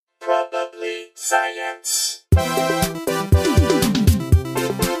Science.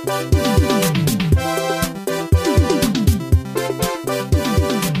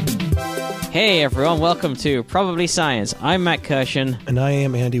 Hey everyone, welcome to Probably Science. I'm Matt Kirshen. And I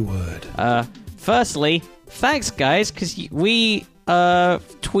am Andy Wood. Firstly, thanks guys, because we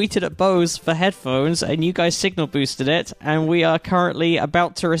tweeted at Bose for headphones, and you guys signal boosted it, and we are currently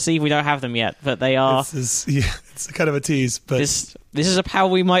about to receive. We don't have them yet, but they are. It's kind of a tease, but this is a power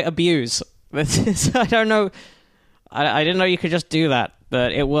we might abuse. I don't know. I didn't know you could just do that,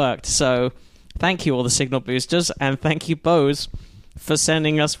 but it worked. So, thank you all the signal boosters, and thank you Bose for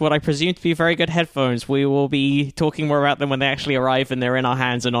sending us what I presume to be very good headphones. We will be talking more about them when they actually arrive and they're in our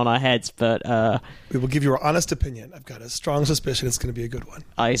hands and on our heads, but we will give you our honest opinion. I've got a strong suspicion it's going to be a good one.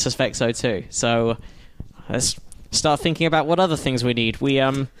 I suspect so too. So let's start thinking about what other things we need.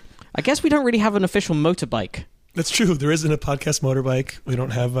 I guess we don't really have an official motorbike. That's true. There isn't a podcast motorbike. We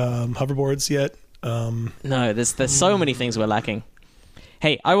don't have hoverboards yet. No, there's so many things we're lacking.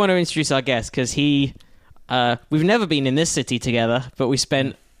 Hey, I want to introduce our guest because we've never been in this city together, but we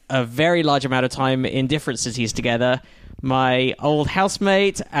spent a very large amount of time in different cities together. My old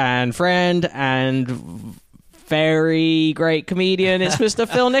housemate and friend and very great comedian is Mr.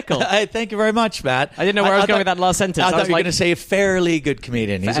 Phil Nickel. Thank you very much, Matt. I didn't know where I was going with that last sentence. I thought you were going to say a fairly good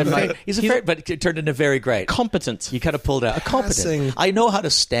comedian. He's but it turned into very great. Competent. You kind of pulled out. Competent. I know how to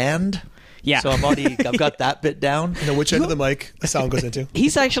stand. Yeah. So I've got that bit down. You know which end of the mic the sound goes into.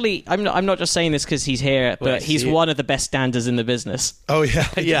 He's actually, I'm not just saying this because he's here, but he's one of the best standers in the business. Oh, yeah.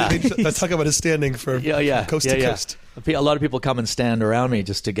 Yeah. Let's talk about his standing for coast to coast. A lot of people come and stand around me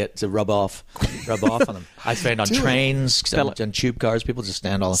just to get to rub off on them. I stand on trains and tube cars. People just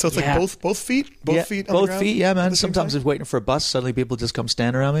stand all. So it's like both feet? Both feet on the ground? Both feet, yeah, man. Sometimes I'm waiting for a bus. Suddenly people just come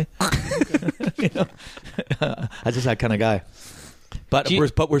stand around me. I'm just that kind of guy. But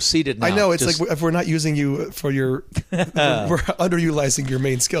we're seated now. I know, it's like if we're not using you for your... we're underutilizing your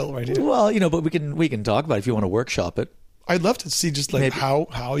main skill right here. Well, but we can talk about it if you want to workshop it. I'd love to see just like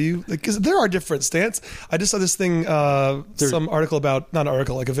how you... Because there are different stance. I just saw this thing, some article about... Not an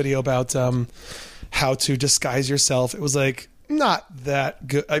article, like a video about how to disguise yourself. It was like... Not that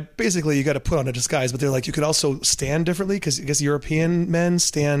good. Basically, you got to put on a disguise, but they're like, you could also stand differently because I guess European men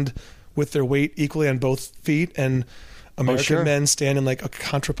stand with their weight equally on both feet, and American men stand in like a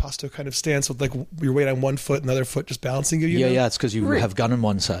contrapposto kind of stance with like your weight on one foot and the other foot just balancing you. Yeah, it's because you have gun on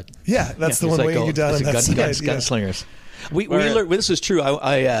one side. Yeah, that's the one weighing you down on that side. Gunslingers. We learned. This is true.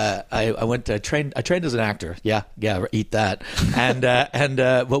 I went. I trained as an actor. Yeah. Eat that. And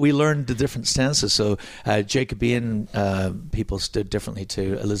but we learned the different stances. So Jacobean people stood differently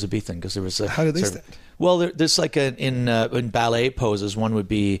to Elizabethan because there was a. How did they stand? Well, there's like in ballet poses. One would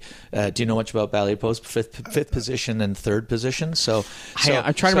be. Do you know much about ballet pose? Fifth position and third position. So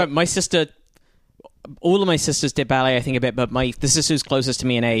I'm trying to remember. My sister. All of my sisters did ballet, I think, a bit, but the sister who's closest to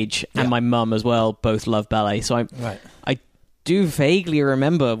me in age and my mum as well both love ballet. So I do vaguely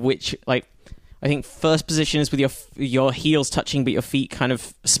remember which, like, I think first position is with your heels touching, but your feet kind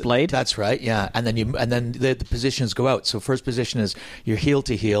of splayed. That's right, yeah. And then the positions go out. So first position is your heel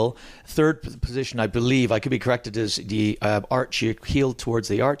to heel. Third position, I believe, I could be corrected, is the arch, your heel towards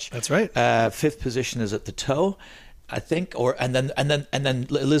the arch. That's right. Fifth position is at the toe, I think, and then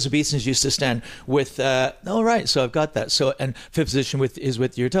Elizabethans used to stand with. Right, so I've got that. So and fifth position is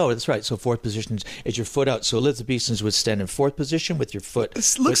with your toe. That's right. So fourth position is your foot out. So Elizabethans would stand in fourth position with your foot.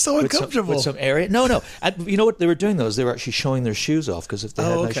 This looks so uncomfortable. With some area. No. And you know what they were doing? They were actually showing their shoes off because if they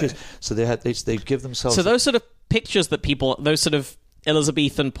had no shoes, so they give themselves. So those sort of pictures that people, those sort of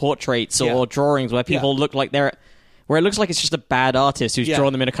Elizabethan portraits or drawings where people look like where it looks like it's just a bad artist who's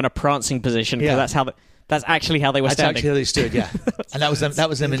drawn them in a kind of prancing position because that's actually how they were standing. That's actually how they stood, yeah. And that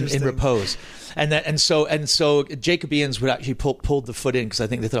was them in repose. And so Jacobeans would actually pull the foot in because I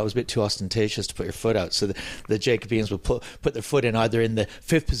think they thought it was a bit too ostentatious to put your foot out. So the Jacobeans would put their foot in either in the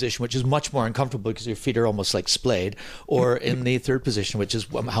fifth position, which is much more uncomfortable because your feet are almost like splayed, or in the third position, which is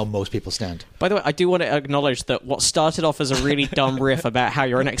how most people stand. By the way, I do want to acknowledge that what started off as a really dumb riff about how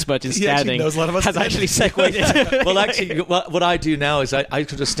you're an expert in standing has actually segued. Well, actually, what I do now is I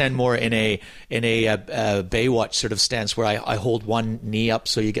could just stand more in a Baywatch sort of stance where I hold one knee up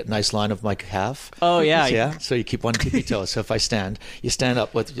so you get a nice line of my calf. Oh, yeah. Yeah. So you keep one tippy toe. So if I stand, you stand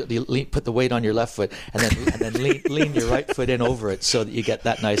up put the weight on your left foot and then lean your right foot in over it so that you get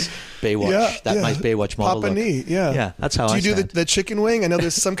that nice Baywatch, nice Baywatch model. Pop a knee, yeah. Yeah, that's how I stand. Do you do the chicken wing? I know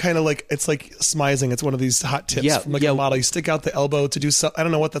there's some kind of it's like smizing. It's one of these hot tips from a model. You stick out the elbow to do something. I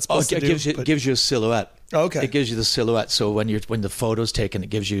don't know what that's supposed to do. It gives you a silhouette. Okay. It gives you the silhouette. So when the photo's taken, it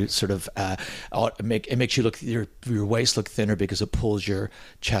gives you sort of it makes you look your waist look thinner because it pulls your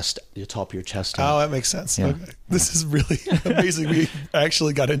chest, the top of your chest in. Oh, that makes sense. Yeah. Okay. This is really amazing. We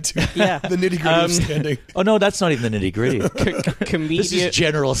actually got into Yeah. the nitty gritty of standing. Oh no, that's not even the nitty gritty. Comedian This is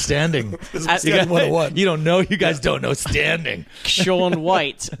general standing. This is standing 101. You don't know. You guys don't know standing. Sean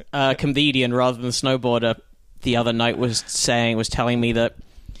White, comedian rather than snowboarder, the other night was telling me that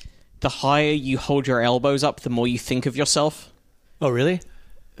the higher you hold your elbows up, the more you think of yourself. Oh really?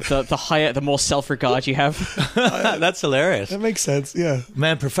 The The more self-regard you have. That's hilarious. That makes sense. Yeah.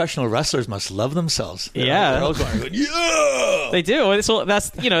 Man, professional wrestlers must love themselves. Yeah. They're always going, yeah. They do. That's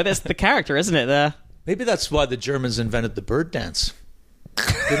the character, isn't it? There. Maybe that's why the Germans invented the bird dance.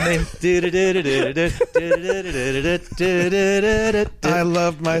 Didn't they? I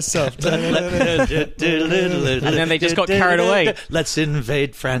love myself. And then they just got carried away. Let's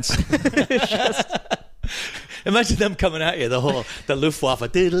invade France. Imagine them coming at you, the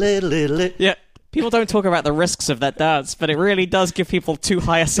Luftwaffe. Yeah. People don't talk about the risks of that dance, but it really does give people too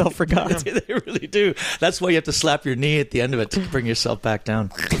high a self-regard. They really do. That's why you have to slap your knee at the end of it to bring yourself back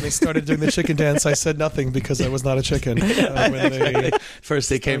down. When they started doing the chicken dance, I said nothing because I was not a chicken. When First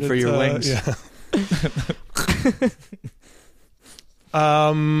they came for your wings. Yeah.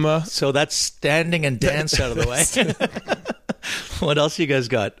 So that's standing and dance out of the way. What else you guys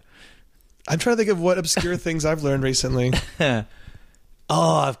got? I'm trying to think of what obscure things I've learned recently.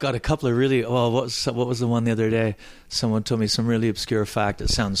 Oh, I've got a couple of really. Well, what was the one the other day? Someone told me some really obscure fact. It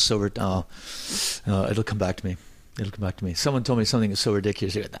sounds so. No, it'll come back to me. Someone told me something that's so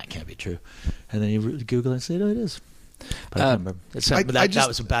ridiculous. That can't be true. And then you Google it and say, no, it is. But I can't remember. That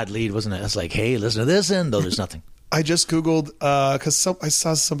was a bad lead, wasn't it? It's like, hey, listen to this, and though there's nothing. I just Googled because I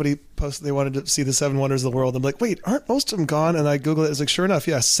saw somebody post they wanted to see the 7 wonders of the world. I'm like, wait, aren't most of them gone? And I Googled it. It's like, sure enough,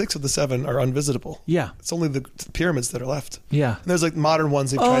 yeah, 6 of the 7 are unvisitable. Yeah, it's only the pyramids that are left. Yeah, and there's like modern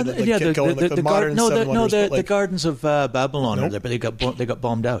ones they've tried to get going, like the modern 7 wonders. The gardens of Babylon are there, but they got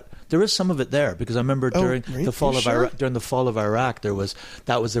bombed out. There is some of it there because I remember during the fall of Iraq. During the fall of Iraq, they were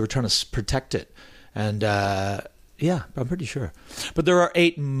trying to protect it, and. Yeah, I'm pretty sure. But there are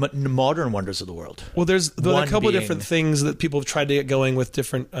 8 modern wonders of the world. Well, there's a couple of different things that people have tried to get going with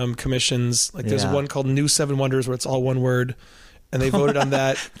different commissions. Like there's one called New 7 Wonders where it's all one word. And they voted on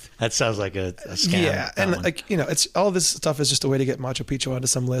that. That sounds like a scam. Yeah, and it's all this stuff is just a way to get Machu Picchu onto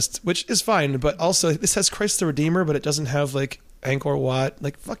some list, which is fine. But also, this has Christ the Redeemer, but it doesn't have like Angkor Wat.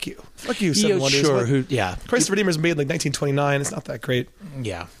 Like, fuck you, 7 Wonders. Sure, Christ the Redeemer is made like 1929. It's not that great.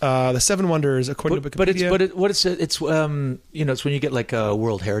 Yeah, the 7 Wonders, according to Wikipedia. It's when you get like a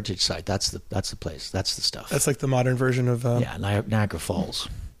World Heritage Site. That's the place. That's the stuff. That's like the modern version of Niagara Falls.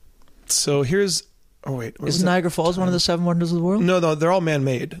 So here's. Oh wait, isn't Niagara Falls one of the 7 wonders of the world? No, they're all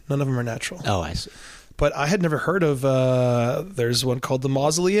man-made. None of them are natural. Oh, I see. But I had never heard of. There's one called the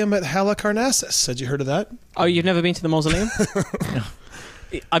Mausoleum at Halicarnassus. Had you heard of that? Oh, you've never been to the mausoleum? No.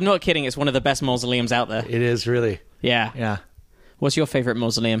 I'm not kidding. It's one of the best mausoleums out there. It is really. Yeah. Yeah. What's your favorite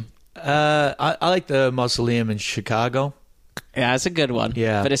mausoleum? I like the mausoleum in Chicago. Yeah, it's a good one.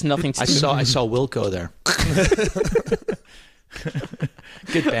 Yeah, but it's nothing to. I saw Wilco there.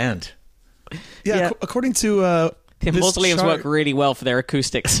 Good band. Yeah. According to the mausoleums work really well for their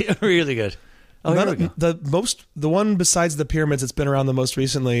acoustics. Really good. Oh, the one besides the pyramids that's been around the most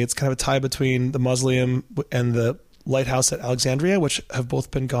recently, it's kind of a tie between the mausoleum and the lighthouse at Alexandria, which have both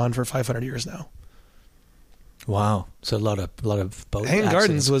been gone for 500 years now. Wow, so a lot of boat. Hanging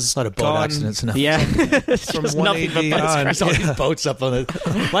Gardens was a lot of boat accidents. Now. Yeah, from 180 on. There's all these boats up on it.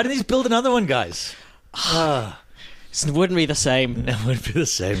 Why didn't they build another one, guys? It wouldn't be the same. It wouldn't be the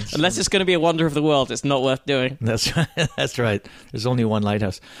same. Unless it's going to be a wonder of the world, it's not worth doing. That's right. That's right. There's only one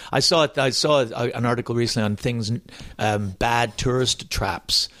lighthouse. I saw an article recently on things, bad tourist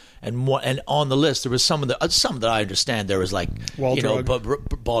traps. And on the list there was some that I understand. There was like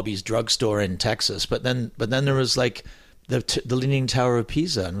Bobby's drugstore in Texas, but then there was like the Leaning Tower of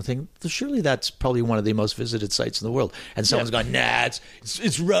Pisa, and I think surely that's probably one of the most visited sites in the world. And someone's gone, nah, it's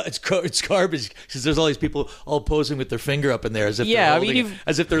garbage, because there's all these people all posing with their finger up in there as if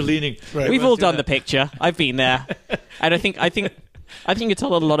they're leaning. Right. We've all done the picture. I've been there, and I think you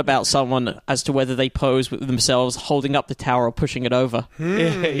tell a lot about someone as to whether they pose with themselves holding up the tower or pushing it over.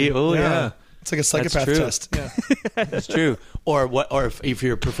 Yeah. It's like a psychopath test. Yeah. That's true. Or if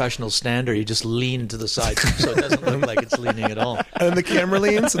you're a professional stander, you just lean to the side so it doesn't look like it's leaning at all. And the camera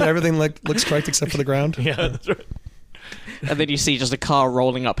leans and everything looks correct except for the ground. Yeah, that's right. and then you see just a car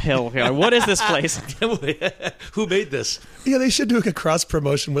rolling uphill. You're like, what is this place? Who made this? Yeah, they should do a cross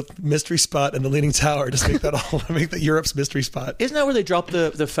promotion with Mystery Spot and the Leaning Tower. Just make that all make that Europe's Mystery Spot. Isn't that where they drop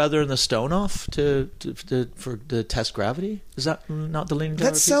the feather and the stone off to test gravity? Is that not the Leaning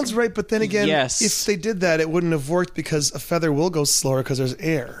Tower? That sounds right, but then again, Yes. if they did that, it wouldn't have worked because a feather will go slower because there's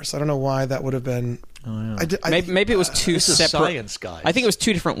air. So I don't know why that would have been. Oh, yeah. Maybe it was two This is separate. science, guys. I think it was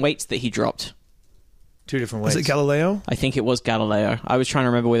two different weights that he dropped. two different Was ways. it Galileo? I think it was Galileo. I was trying to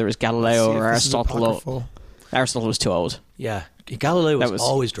remember whether it was Galileo See if or this is Aristotle. apocryphal. Aristotle was too old. Yeah, Galileo That was was-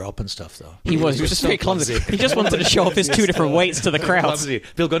 always dropping stuff, though. He was just very clumsy. He just wanted to show off his two different weights to the crowd. Clumsy.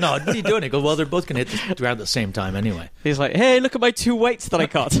 People go, no, what are you doing? He goes, well, they're both going to hit the ground at the same time anyway. He's like, hey, look at my two weights that I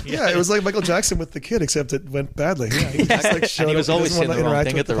got. Yeah, it was like Michael Jackson with the kid, except it went badly. Yeah, he just, like, showed And he up. was always doesn't saying want the to wrong interact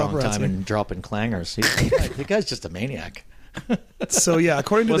thing with at the wrong paparazzi. time and dropping clangers. The guy's just a maniac. So yeah,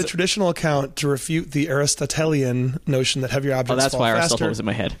 according to Was the it- traditional account, to refute the Aristotelian notion that heavier objects Oh, that's fall why faster, Aristotle was in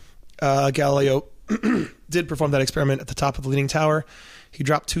my head. Galileo did perform that experiment at the top of the Leaning Tower. He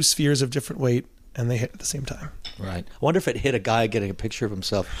dropped two spheres of different weight, and they hit at the same time. Right. I wonder if it hit a guy getting a picture of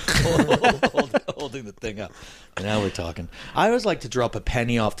himself holding the thing up. Now we're talking. I always like to drop a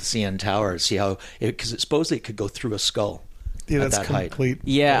penny off the CN Tower and see how, because supposedly it could go through a skull. Yeah, at that's that height. complete.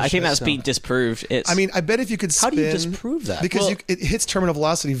 Yeah, I bullshit. think that's been disproved. It's, I mean, I bet if you could How spin, do you disprove that? Because Well- it hits terminal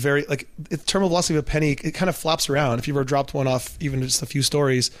velocity terminal velocity of a penny. It kind of flops around. If you ever dropped one off, even just a few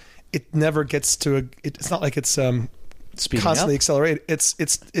stories, it never gets to it's not like it's Speeding constantly up? accelerated.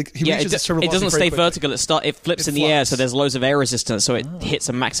 He yeah, reaches its terminal it doesn't velocity stay very quickly. vertical. It flips It in the air, flops. so there's loads of air resistance, so it hits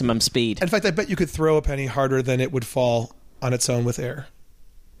a maximum speed. In fact, I bet you could throw a penny harder than it would fall on its own with air.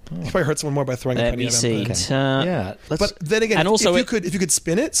 You probably hurt someone more by throwing a Let penny me at see. them. but- Yeah. But then again, And also if you could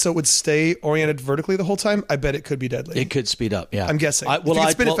spin it so it would stay oriented vertically the whole time, I bet it could be deadly. it could speed up, yeah. I'm guessing. I, If you well,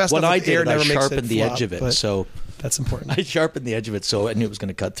 could spin it fast what enough I with air, did, I never makes it sharpened the flop, edge of it, but- so That's important. I sharpened the edge of it, so I knew it was going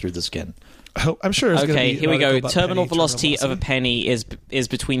to cut through the skin. I'm sure. There's gonna Okay, be here we an article go. about Terminal penny velocity of a velocity. penny is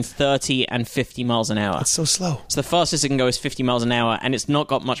between 30 and 50 miles an hour. That's so slow. So the fastest it can go is 50 miles an hour, and it's not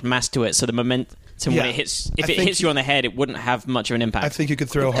got much mass to it. So the momentum when Yeah. it hits, if I it think hits you on the head, it wouldn't have much of an impact. I think you could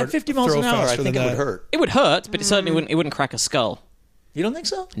throw hard. At 50 miles throw an hour, I faster think than it would that. hurt. it would hurt, but it certainly wouldn't. It wouldn't crack a skull. You don't think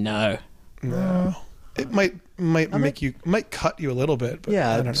so? No. No, it might cut you a little bit. But I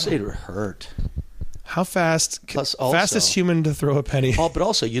Yeah, don't I'd say know. it would hurt. How fast? Plus also- fastest human to throw a penny. Oh, but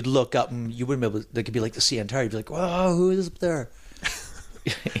also you'd look up and you wouldn't be able to, they could be like the CN Tower. You'd be like, whoa, who is up there?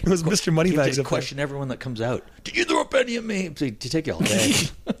 It was Mr. Moneybags You up question everyone that comes out. Did you throw a penny at me? To take you all day.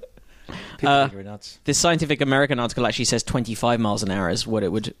 People think you're nuts. This Scientific American article actually says 25 miles an hour is what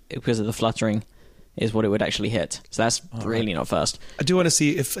it would, because of the fluttering, is what it would actually hit. So that's really not fast. I do want to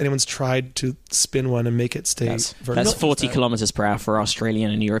see if anyone's tried to spin one and make it stay vertical. That's 40 kilometers per hour for our Australian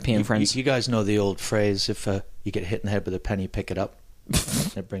and European friends. You guys know the old phrase, if you get hit in the head with a penny, pick it up.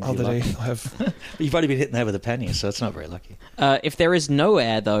 It brings All you the day. luck. I'll have. You've already been hit in the head with a penny, so it's not very lucky. If there is no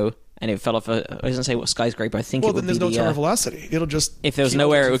air, though, and it fell off I was going to say what skyscraper, I think Well, it would then there's be no the, terminal velocity. It'll just. if there was keep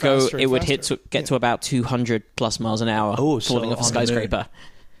no air, it going would go. faster and It would faster. get to about 200 plus miles an hour, Oh, so falling off a on the moon. skyscraper.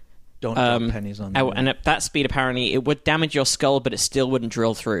 Don't drop pennies on the moon. And at that speed, apparently, it would damage your skull, but it still wouldn't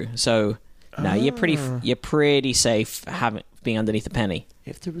drill through. So, no, you're pretty safe being underneath a penny.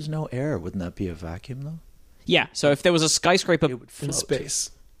 If there was no air, wouldn't that be a vacuum, though? Yeah. So if there was a skyscraper, It would in float. space.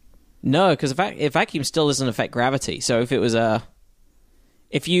 no, because a vacuum still doesn't affect gravity. So if it was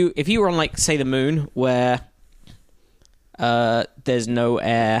if you were on, like, say, the moon, where there's no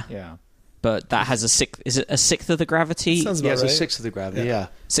air, Yeah. but that has is it a sixth of the gravity? Sounds Yeah, about it's right. a sixth of the gravity, yeah.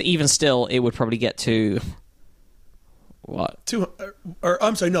 So even still, it would probably get to what?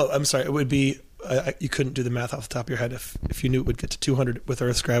 I'm sorry. No, I'm sorry. It would be. You couldn't do the math off the top of your head if you knew it would get to 200 with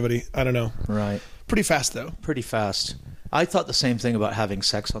Earth's gravity. I don't know. Right. Pretty fast though. Pretty fast. I thought the same thing about having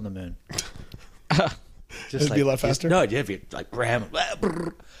sex on the moon. It'd be a lot faster? No, if you like ram,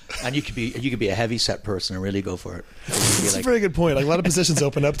 and you could be a heavy set person and really go for it. You could be That's like, a very good point. Like a lot of positions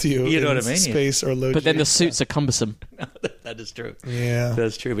open up to you. You know in what I mean? Space or low. But then G. the suits are cumbersome. that is true. Yeah.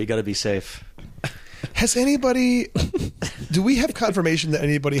 That's true. But you got to be safe. Has anybody? Do we have confirmation that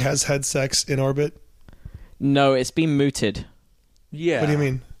anybody has had sex in orbit? No, it's been mooted. Yeah. What do you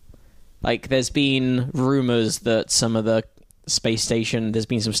mean? Like, there's been rumors that some of the space station, there's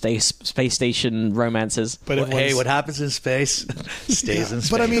been some space station romances. But Well, everyone's- hey, what happens in space stays in space.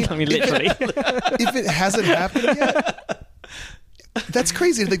 But I mean, I mean, literally. if it hasn't happened yet, that's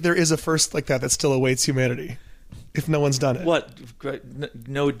crazy to think there is a first like that still awaits humanity. If no one's done it. what?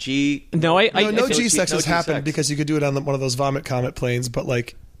 No G. No, No G- G-sex no has happened G-sex. because you could do it on one of those Vomit Comet planes, but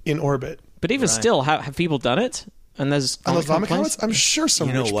like in orbit. but even Right. still, have people done it? And there's on those vomit complaints? helmets, I'm sure some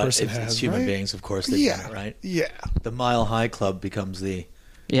You know rich what? person It's has, human right? beings, of course. They've done it, right? Yeah. The Mile High Club becomes the.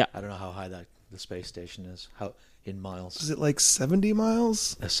 Yeah. I don't know how high the space station is. How in miles? Is it like 70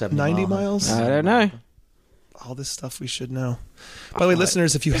 miles? 70 90 mile high. miles? I don't know. All this stuff we should know. By the way,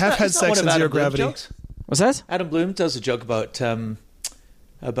 listeners, if you have had Isn't that sex one in of zero Adam Bloom's gravity, jokes? What's that? Adam Bloom does a joke about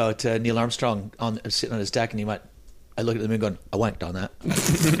Neil Armstrong sitting on his deck, and he went. I look at them and going, I wanked on that.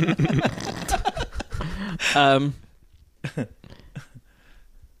 oh,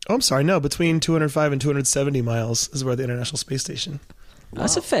 I'm sorry, no, between 205 and 270 miles is where the International Space Station.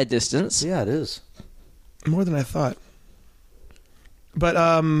 That's a fair distance. Yeah, it is. More than I thought. But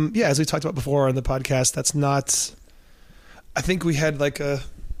yeah, as we talked about before on the podcast, that's not. I think we had like a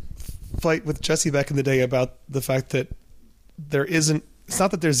fight with Jesse back in the day about the fact that there isn't. It's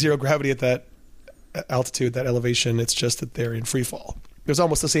not that there's zero gravity at that altitude, that elevation. It's just that they're in free fall. There's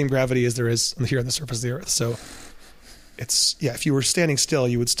almost the same gravity as there is here on the surface of the Earth. So it's if you were standing still,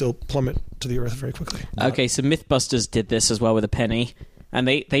 you would still plummet to the Earth very quickly. Okay, so MythBusters did this as well with a penny. And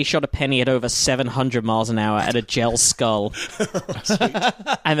they shot a penny at over 700 miles an hour at a gel skull.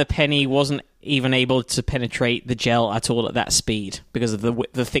 And the penny wasn't even able to penetrate the gel at all at that speed because of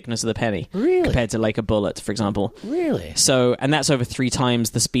the thickness of the penny. Really? Compared to like a bullet, for example. Really? So, and that's over 3 times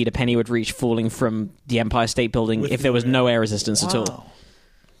the speed a penny would reach falling from the Empire State Building if there was no air resistance at all.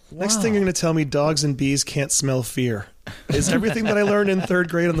 Next thing you're going to tell me dogs and bees can't smell fear. Is everything that I learned in 3rd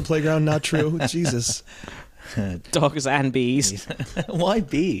grade on the playground not true? Jesus. Dogs and bees. Why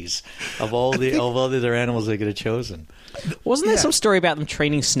bees? Of all the other animals they could have chosen. Wasn't there some story about them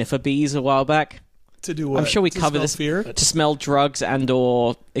training sniffer bees a while back? To do what? I'm sure we To covered smell this. fear? To smell drugs and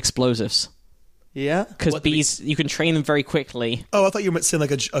or explosives. Yeah? Because bees, you can train them very quickly. Oh, I thought you were saying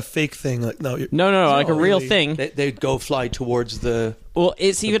like a fake thing. Like no, No, like a real really. thing. They'd go fly towards the... Well,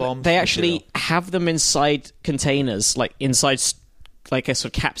 it's the even bomb they actually material. have them inside containers, like inside like a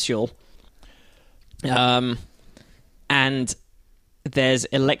sort of capsule. And there's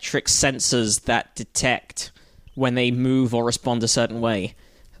electric sensors that detect when they move or respond a certain way.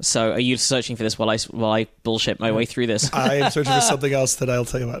 So, are you searching for this while I bullshit my way through this? I am searching for something else that I'll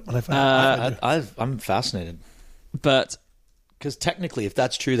tell you about when I find it. I'm fascinated. But Because technically, if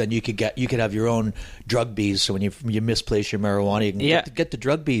that's true, then you could have your own drug bees. So when you misplace your marijuana, you can get the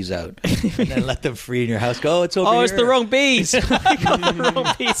drug bees out and then let them free in your house. Go, it's over here. it's the wrong bees. I got the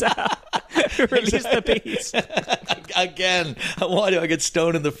wrong bees out. Release the bees. Again, why do I get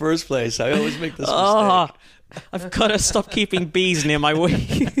stoned in the first place? I always make this mistake. I've got to stop keeping bees near my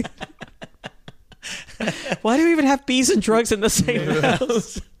weed. Why do we even have bees and drugs in the same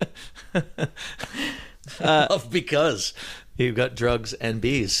house? Because you've got drugs and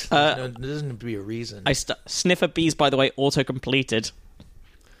bees. There doesn't have to be a reason. Sniffer bees, by the way, auto-completed.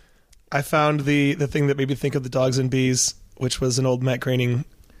 I found the thing that made me think of the dogs and bees, which was an old Matt Groening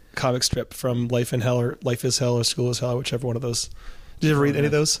comic strip from Life in Hell or Life is Hell or School is Hell, whichever one of those. Did you ever read any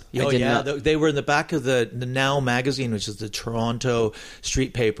of those? Oh yeah, they were in the back of the Now magazine, which is the Toronto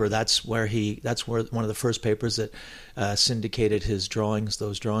street paper. That's where one of the first papers that syndicated his drawings.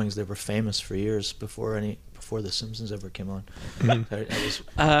 Those drawings, they were famous for years before the Simpsons ever came on.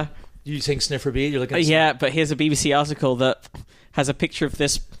 Mm-hmm. You think Sniffer Bee? You're looking at yeah, but here's a BBC article that has a picture of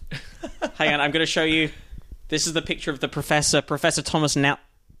this. Hang on, I'm going to show you. This is the picture of the Professor Thomas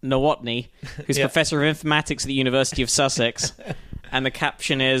Nowotny, who's Professor of Informatics at the University of Sussex. And the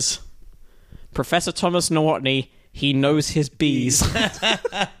caption is, Professor Thomas Nowotny, he knows his bees.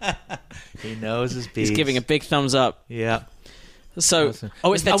 He knows his bees. He's giving a big thumbs up. Yeah. So,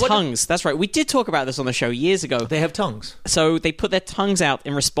 it's their tongues. That's right. We did talk about this on the show years ago. They have tongues. So they put their tongues out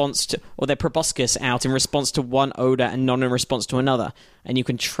in response to, or their proboscis out in response to one odor and none in response to another. And you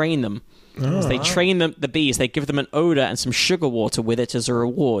can train them. So they train the bees. They give them an odor and some sugar water with it as a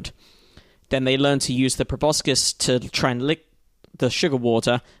reward. Then they learn to use the proboscis to try and lick the sugar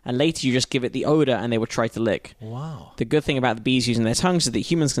water, and later you just give it the odor and they will try to lick. Wow. The good thing about the bees using their tongues is that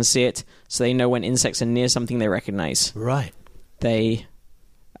humans can see it, so they know when insects are near something they recognize. Right. They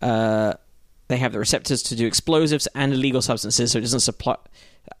have the receptors to do explosives and illegal substances, so it doesn't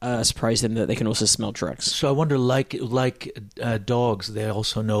surprise them that they can also smell drugs. So I wonder, like dogs, they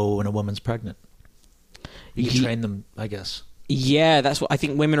also know when a woman's pregnant. You can train them, I guess. Yeah, that's what I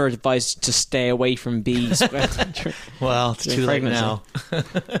think. Women are advised to stay away from bees. Well, it's too late now.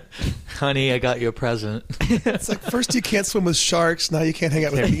 Honey, I got you a present. It's like, first you can't swim with sharks, now you can't hang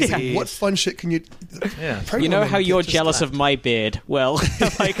out with bees. Like, what fun shit can you... Yeah. You know how you're jealous of my beard? Well,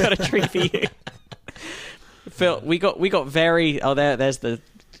 I got a treat for you. Phil, we got very... Oh, there's the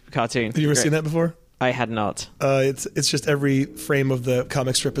cartoon. Have you ever seen that before? I had not. It's just every frame of the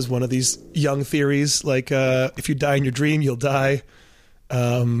comic strip is one of these young theories. Like, if you die in your dream, you'll die.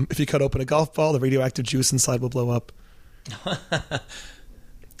 If you cut open a golf ball, the radioactive juice inside will blow up.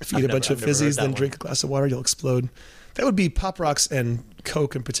 If you eat a bunch of fizzies, then drink a glass of water, you'll explode. That would be Pop Rocks and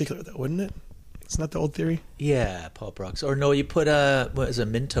Coke in particular, though, wouldn't it? It's not the old theory? Yeah, Pop Rocks. Or no, you put what is a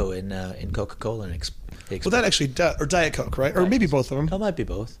Minto in Coca-Cola and well, that actually or Diet Coke, right? Or maybe both of them. Oh, it might be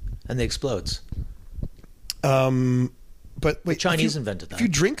both, and they explodes. But wait, Chinese invented that. If you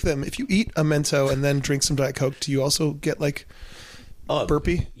drink them, if you eat a Mento and then drink some Diet Coke, do you also get like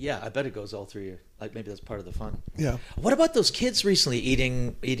burpy? Yeah, I bet it goes all through you. Like maybe that's part of the fun. Yeah. What about those kids recently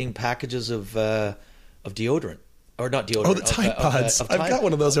eating packages of deodorant? Or not deodorant. Oh, the Tide Pods. I've got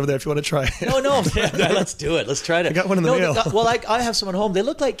one of those over there if you want to try it. No, let's do it. Let's try it. I got one in the mail. Well, I have some at home. They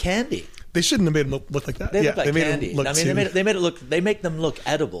look like candy. They shouldn't have made them look like that. They look like made candy. Them look they make them look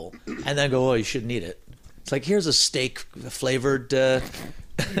edible, and then go, oh, you shouldn't eat it. It's like, here's a steak flavored.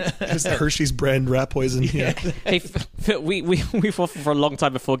 Just Hershey's brand rat poison. Yeah. Hey, Phil, we've offered for a long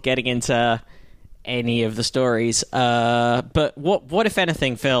time before getting into any of the stories. But what if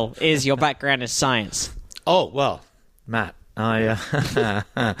anything, Phil, is your background in science? Oh well, Matt, I'm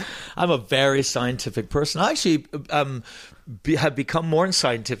a very scientific person. I actually have become more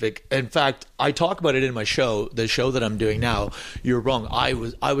scientific. In fact, I talk about it in my show, the show that I'm doing now. You're wrong. I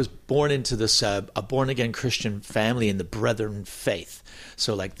was born into this a born again Christian family in the Brethren faith.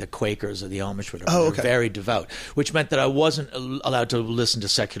 So like the Quakers or the Amish, whatever. Oh, okay. They were very devout, which meant that I wasn't allowed to listen to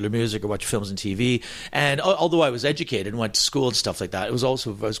secular music or watch films and TV. And although I was educated and went to school and stuff like that, I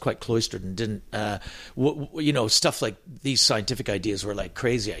was quite cloistered and didn't, stuff like these scientific ideas were like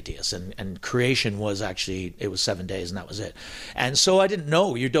crazy ideas. And creation was actually, it was 7 days and that was it. And so I didn't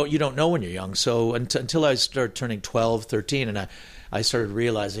know. You don't know when you're young. So until I started turning 12, 13, and I started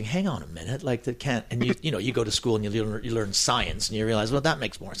realizing, hang on a minute, like that can't. And you go to school and you learn science, and you realize, well, that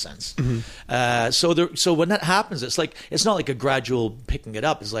makes more sense. Mm-hmm. So when that happens, it's not like a gradual picking it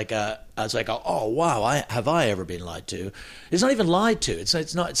up. It's like oh wow, have I ever been lied to? It's not even lied to.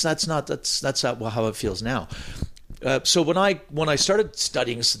 That's how it feels now. So when I started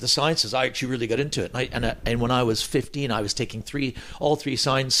studying the sciences, I actually really got into it. And when I was 15, I was taking all three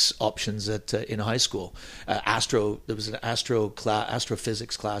science options in high school. There was an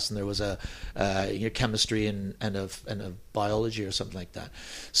astrophysics class, and there was a chemistry and a biology or something like that.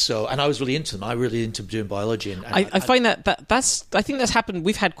 So, and I was really into them. I really into doing biology. And I find I think that's happened.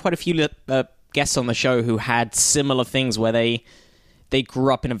 We've had quite a few guests on the show who had similar things where they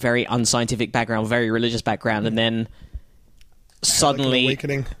grew up in a very unscientific background, very religious background, and then suddenly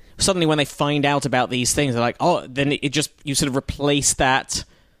when they find out about these things, they're like, oh, then you sort of replace that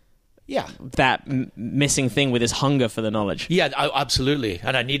missing thing with this hunger for the knowledge. Yeah, absolutely.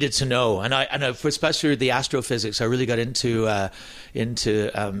 And I needed to know. And especially the astrophysics, I really got into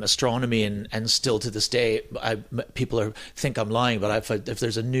astronomy, and still to this day, people think I'm lying, but if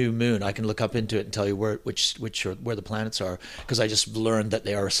there's a new moon, I can look up into it and tell you where the planets are, because I just learned that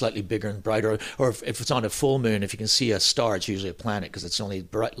they are slightly bigger and brighter. Or if it's on a full moon, if you can see a star, it's usually a planet, because it's only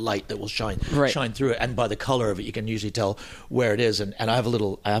bright light that will shine through it. And by the color of it, you can usually tell where it is. And I have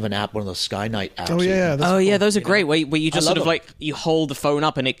an app, one of those Sky Night apps. Oh yeah, cool. Those are great. Where you just sort of like you hold the phone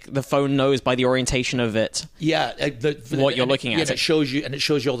up, and the phone knows by the orientation of it. Yeah, what you're looking at. Yeah, and it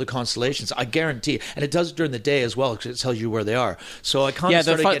shows you all the constellations. I guarantee, and it does during the day as well, because it tells you where they are. So I kind of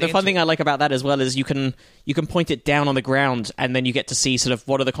the fun thing I like about that as well is you can point it down on the ground, and then you get to see sort of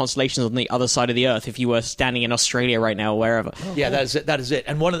what are the constellations on the other side of the Earth if you were standing in Australia right now or wherever. Oh, yeah, cool. That is it.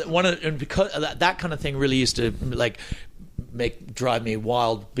 And and because that kind of thing really used to like drive me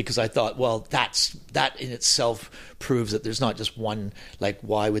wild, because I thought, well, that in itself proves that there's not just one, like,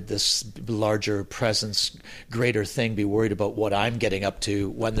 why would this larger presence, greater thing be worried about what I'm getting up to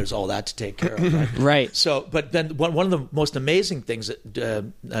when there's all that to take care of, right? Right. So, but then one of the most amazing things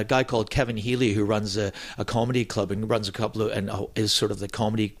that a guy called Kevin Healy, who runs a comedy club and runs a couple of, and is sort of the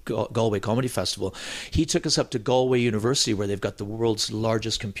Galway Comedy Festival, he took us up to Galway University, where they've got the world's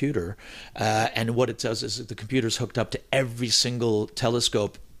largest computer, and what it does is the computer's hooked up to every single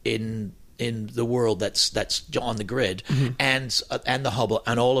telescope in the world that's on the grid, mm-hmm. and the Hubble,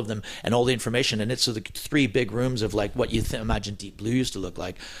 and all of them, and all the information. And it's so the three big rooms of like what you imagine Deep Blue used to look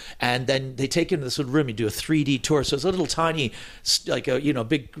like. And then they take you into this little room, you do a 3D tour. So it's a little tiny, like a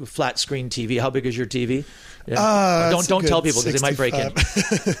big flat screen TV. How big is your TV? Yeah. Don't tell people, because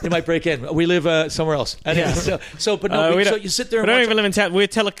they might break in. We live somewhere else. Anyway, yeah. So you sit there. We don't even live in town. We're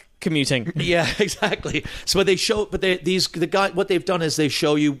commuting. Yeah, exactly. So they show, but what they've done is they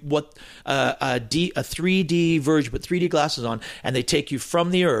show you what a 3D version, put 3D glasses on, and they take you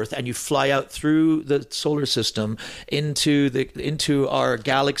from the Earth and you fly out through the solar system into our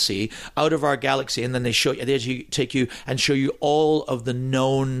galaxy, out of our galaxy, and then they take you and show you all of the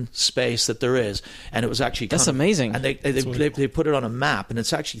known space that there is. And it was actually that's amazing. And they put it on a map, and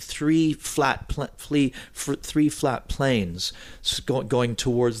it's actually three flat planes going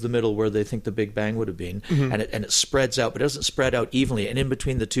towards the middle where they think the Big Bang would have been, and it spreads out, but it doesn't spread out evenly. And in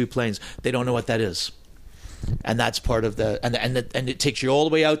between the two planes, they don't know what that is. And that's part of and it takes you all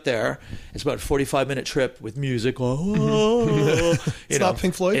the way out there. It's about a 45-minute trip with music. It's not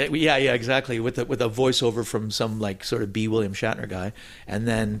Pink Floyd. Yeah, exactly. With a voiceover from some like sort of B. William Shatner guy, and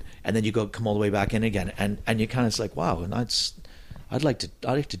then you come all the way back in again, and you kind of like, wow, and I'd like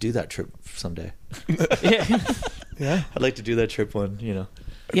to do that trip someday. Yeah, I'd like to do that trip one.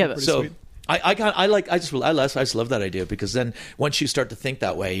 Yeah, so sweet. I just love that idea, because then once you start to think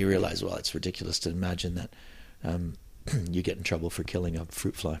that way, you realize, well, it's ridiculous to imagine that you get in trouble for killing a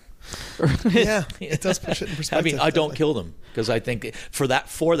fruit fly. Yeah, it does push it in perspective. I don't kill them because I think for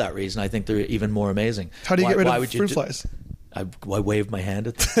that reason, I think they're even more amazing. How do you get rid of fruit flies? I wave my hand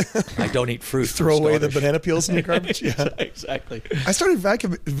at them. I don't eat fruit. Throw away the banana peels in your garbage. Yeah, exactly. I started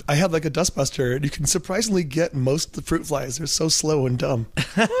vacuuming. I had like a dustbuster, and you can surprisingly get most of the fruit flies. They're so slow and dumb.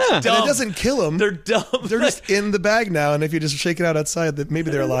 And it doesn't kill them. They're dumb. They're just in the bag now, and if you just shake it out outside, that maybe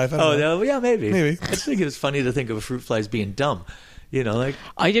they're alive. I don't know. Yeah, maybe. Maybe. I just think it's funny to think of a fruit fly as being dumb. Like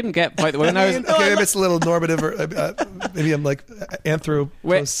I didn't get, by the way, when I was... maybe it's a little normative, or maybe I'm like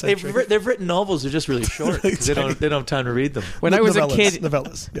anthropocentric. They've written novels. They're just really short because they don't have time to read them. When I was a kid,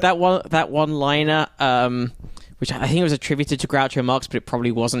 novellas, yeah. that one liner, which I think was attributed to Groucho Marx, but it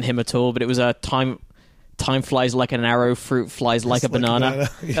probably wasn't him at all. But it was a time flies like an arrow, fruit flies like a banana.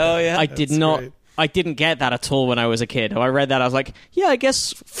 Yeah. Oh yeah, I didn't get that at all when I was a kid. I read that, I was like, yeah, I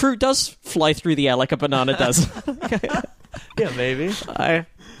guess fruit does fly through the air like a banana does. Yeah, maybe.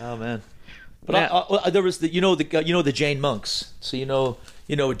 Oh man! But yeah. There was the Jain monks. So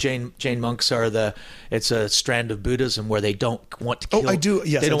Jain monks are it's a strand of Buddhism where they don't want to kill. Oh, I do.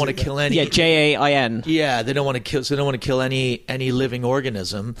 Yes, they don't want to kill any. Yeah, Jain. Yeah, they don't want to kill. So they don't want to kill any living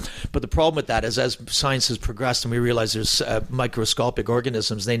organism. But the problem with that is, as science has progressed and we realize there's microscopic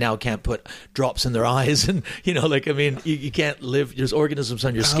organisms, they now can't put drops in their eyes, and you can't live. There's organisms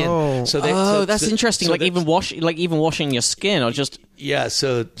on your skin. Oh, that's interesting. So even washing your skin, or just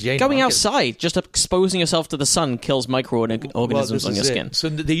So Jain going outside, just exposing yourself to the sun kills microorganisms on your skin. So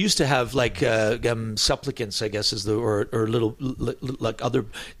they used to have like supplicants, I guess, or little like other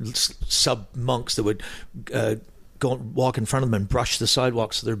sub monks that would go and walk in front of them and brush the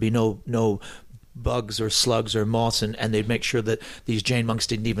sidewalk so there'd be no bugs or slugs or moths, and they'd make sure that these Jain monks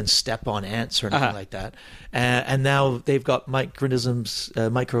didn't even step on ants or anything like that. And now they've got microorganisms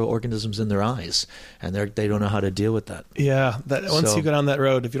in their eyes, and they don't know how to deal with that. Yeah, once you go down that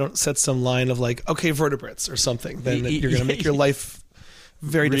road, if you don't set some line of like, okay, vertebrates or something, then you're going to make your life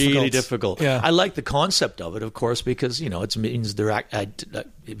very really difficult. Yeah. I like the concept of it, of course, because it means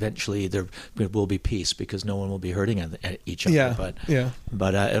eventually there will be peace because no one will be hurting each other.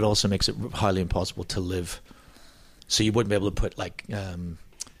 But it also makes it highly impossible to live. So you wouldn't be able to put like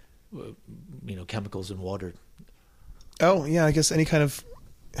chemicals in water. Oh yeah, I guess any kind of.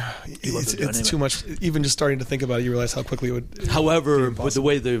 It's too much. Even just starting to think about it, you realize how quickly it would. However, with the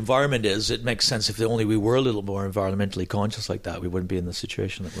way the environment is, it makes sense. If only we were a little more environmentally conscious like that, we wouldn't be in the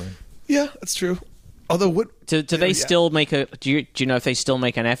situation that we're in. Yeah, that's true. Although, do they still make a? Do you know if they still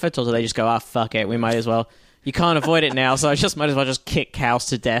make an effort, or do they just go, fuck it, we might as well? You can't avoid it now, so I might as well just kick cows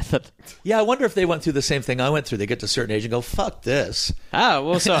to death. Yeah, I wonder if they went through the same thing I went through. They get to a certain age and go, fuck this. Oh,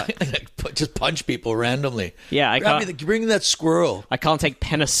 well, so... just punch people randomly. Yeah, I can't... Bring that squirrel. I can't take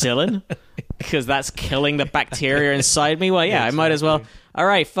penicillin because that's killing the bacteria inside me. Well, yeah, I might as well... All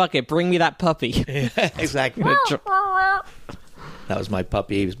right, fuck it, bring me that puppy. Yeah, exactly. That was my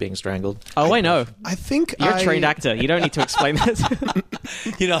puppy. He was being strangled. Oh, I know. I think you're a trained actor. You don't need to explain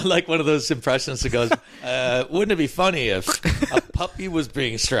that. Like one of those impressions that goes, wouldn't it be funny if a puppy was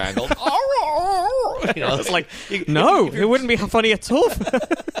being strangled? It's like, no, it wouldn't be funny at all.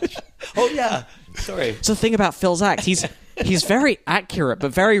 Oh, yeah. Sorry. It's the thing about Phil's act. He's very accurate,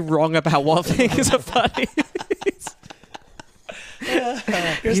 but very wrong about what things are funny.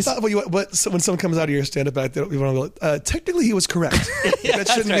 When someone comes out of your stand-up act, you want to go, technically he was correct. That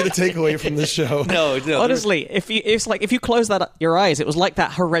shouldn't be the takeaway from this show. No. Honestly, if you close your eyes, it was like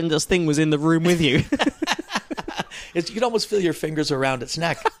that horrendous thing was in the room with you. You could almost feel your fingers around its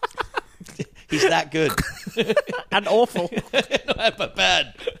neck. He's that good. And awful. But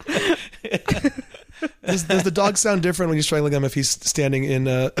bad. Does the dog sound different when you're strangling him if he's standing in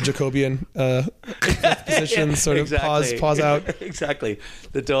a Jacobian position, sort of paws out? Exactly.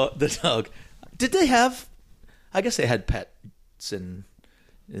 The dog. Did they have? I guess they had pets in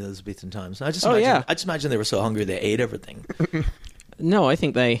Elizabethan times. I just imagine they were so hungry they ate everything. No, I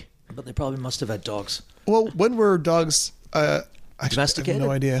think they. But they probably must have had dogs. Well, when were dogs domesticated? I have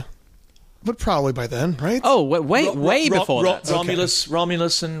no idea. But probably by then, right? Oh, way before that.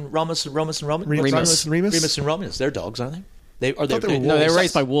 Romulus and Remus. They're dogs, aren't they? They were no, they were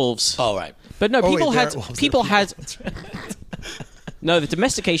raised by wolves. Oh, right. But no, people had. No, the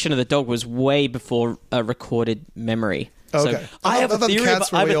domestication of the dog was way before recorded memory. Okay. So I have a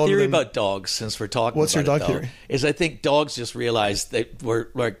theory about dogs. Since we're talking, what's your dog theory? Is I think dogs just realized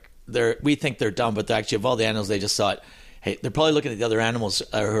that we think they're dumb, but actually of all the animals, they just thought, hey, they're probably looking at the other animals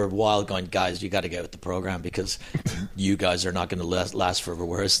who are wild, going, guys, you got to get with the program because you guys are not going to last forever.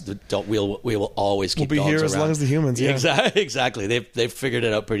 Whereas we will always keep. We'll be dogs here around. As long as the humans. Yeah. Exactly. They've figured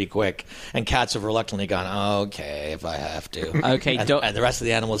it out pretty quick, and cats have reluctantly gone, okay, if I have to. Okay, and the rest of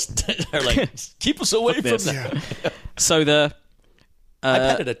the animals are like, keep us away from that. Yeah. So I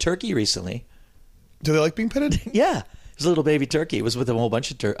petted a turkey recently. Do they like being petted? Yeah. It was a little baby turkey. It was with a whole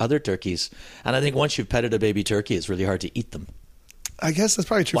bunch of other turkeys. And I think once you've petted a baby turkey, it's really hard to eat them. I guess that's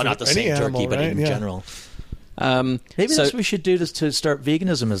probably true for not the any same animal, turkey, but right? in general. maybe that's what we should do to start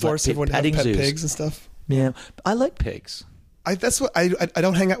veganism is force everyone to have pet zoos. pigs and stuff. Yeah. I like pigs. That's what I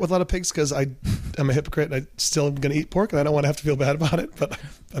don't hang out with a lot of pigs because I'm a hypocrite. I still am going to eat pork and I don't want to have to feel bad about it. But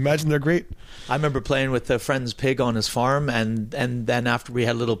I imagine they're great. I remember playing with a friend's pig on his farm, and then after we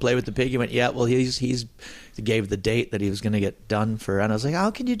had a little play with the pig, he went, "Yeah, well, he gave the date that he was going to get done for." And I was like,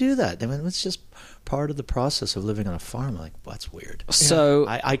 "How can you do that?" I mean, it's just part of the process of living on a farm. I'm like, well, that's weird. So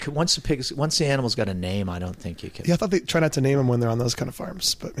I could once the animal's got a name, I don't think you can. Yeah, I thought they try not to name them when they're on those kind of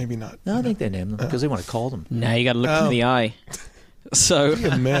farms, but maybe not. No, I think they name them because they want to call them. No, you got to look them in the eye. So,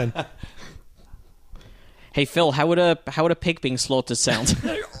 yeah, man. Hey Phil, how would a pig being slaughtered sound?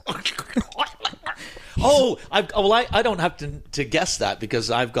 I don't have to guess that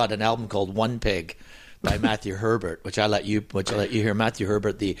because I've got an album called One Pig by Matthew Herbert, which I let you hear. Matthew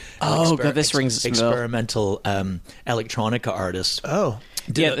Herbert, the this rings experimental electronica artist. Oh,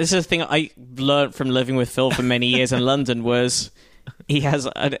 yeah, this is a thing I learned from living with Phil for many years in London was. He has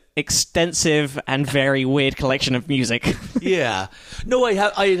an extensive and very weird collection of music. Yeah. No,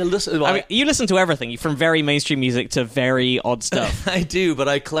 I listen. Well, I mean, you listen to everything, from very mainstream music to very odd stuff. I do, but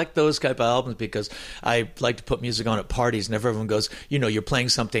I collect those type of albums because I like to put music on at parties, and everyone goes, you're playing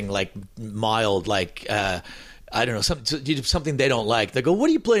something like mild, like... I don't know, something they don't like. They go, what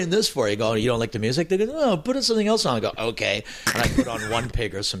are you playing this for? You go, you don't like the music? They go, no, put something else on. I go, okay. And I put on One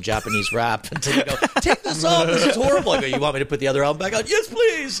Pig or some Japanese rap. And they go, take this off. This is horrible. I go, you want me to put the other album back on? Yes,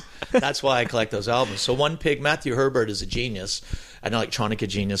 please. That's why I collect those albums. So One Pig, Matthew Herbert is a genius. An electronica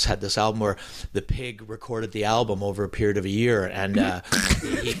genius had this album where the pig recorded the album over a period of a year, and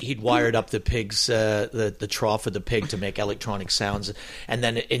he'd wired up the pig's the trough of the pig to make electronic sounds, and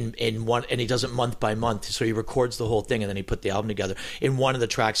then and he does it month by month. So he records the whole thing, and then he put the album together. In one of the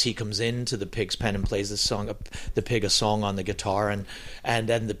tracks, he comes into the pig's pen and plays the pig a song on the guitar, and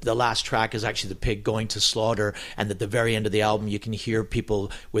then the last track is actually the pig going to slaughter, and at the very end of the album, you can hear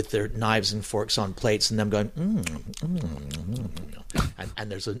people with their knives and forks on plates, and them going.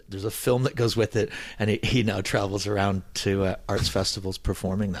 And there's a film that goes with it, and he now travels around to arts festivals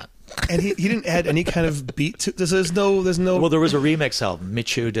performing that. And he didn't add any kind of beat to this. There's no. Well, there was a remix album.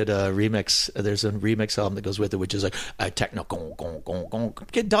 Michu did a remix. There's a remix album that goes with it, which is like a techno.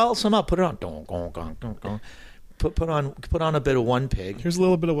 Dial some up. Put it on. Put on a bit of One Pig. Here's a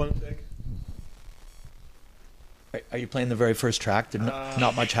little bit of One Pig. Are you playing the very first track?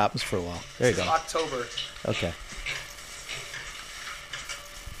 Not much happens for a while. There you go. October. Okay.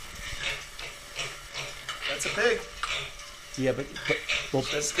 That's a pig. Yeah, but well,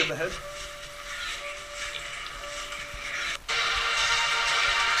 let's give the head.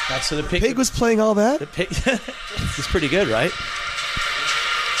 So the pig was playing all that. The pig. It's pretty good, right?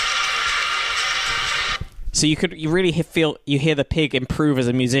 So you really hear the pig improve as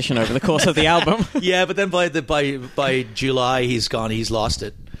a musician over the course of the album. Yeah, but then by July he's lost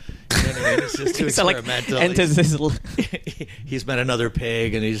it. You know what I mean? It's just too experimental. Like enters this he's met another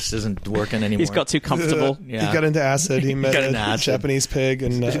pig and he just isn't working anymore. He's got too comfortable. Yeah. He got into acid. He met a Japanese pig,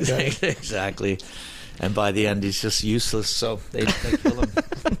 and exactly. And by the end, he's just useless. So they kill him.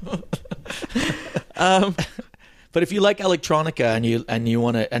 But if you like electronica and you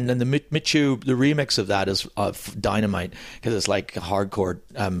want to, and then the Michu, the remix of that is dynamite because it's like hardcore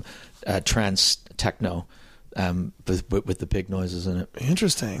trance techno. with the pig noises in it.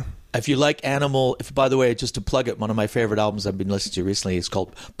 Interesting. If you like by the way, just to plug it, one of my favorite albums I've been listening to recently is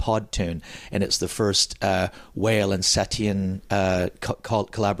called Pod Tune, and it's the first Whale and Setien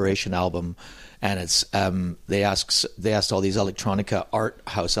collaboration album. And it's they asked all these art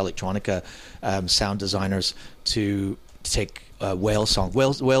house electronica sound designers to take whale songs.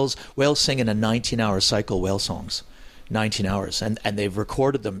 Whales sing in a 19-hour cycle, whale songs. 19 hours, and they've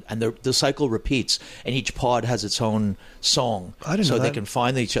recorded them, and the cycle repeats, and each pod has its own song, so they can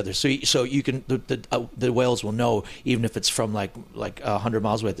find each other. So you can the whales will know, even if it's from like 100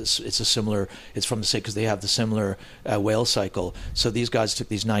 miles away. It's from the same, because they have the similar whale cycle. So these guys took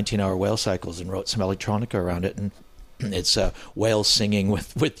these 19-hour whale cycles and wrote some electronica around it, and it's whales singing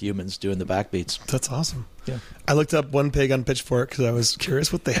with humans doing the backbeats. That's awesome. Yeah, I looked up One Pig on Pitchfork because I was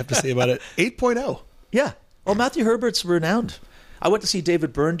curious what they have to say about it. 8.0. Yeah. Well, Matthew Herbert's renowned. I went to see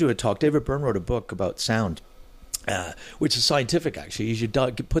David Byrne do a talk. David Byrne wrote a book about sound, which is scientific, actually. You should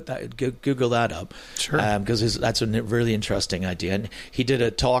Google that up. Sure. Because that's a really interesting idea. And he did a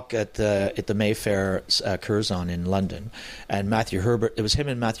talk at the Mayfair Curzon in London. And it was him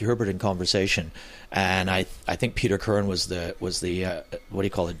and Matthew Herbert in conversation. And I think Peter Curran was the what do you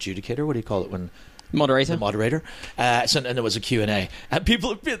call it, adjudicator? What do you call it when... Moderator. The moderator. And there was a Q&A. And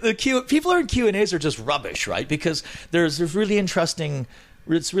people in Q&As are just rubbish, right? Because there's really interesting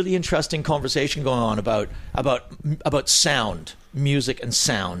conversation going on about sound, music and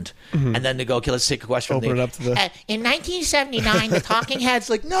sound. Mm-hmm. And then they go, okay, let's take a question. Open it up to the... in 1979, the Talking Heads,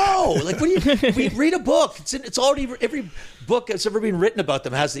 like, no! Like, we read a book. It's already... Every book that's ever been written about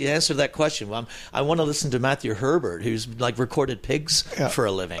them has the answer to that question. Well, I want to listen to Matthew Herbert, who's, like, recorded pigs for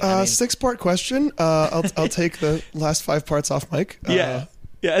a living. 6-part question. I'll take the last 5 parts off mic. Yeah.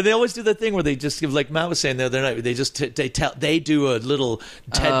 Yeah, and they always do the thing where they just give, like Matt was saying the other night, they do a little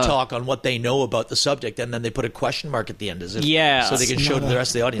TED talk on what they know about the subject, and then they put a question mark at the end, so they can show to the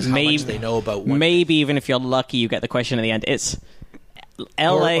rest of the audience how much they know about. Maybe even if you're lucky, you get the question at the end. It's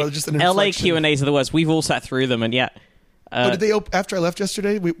LA Q&As are the worst. We've all sat through them, and did they after I left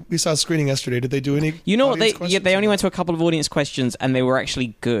yesterday? We saw a screening yesterday. Did they do any? You know what? They only went to a couple of audience questions, and they were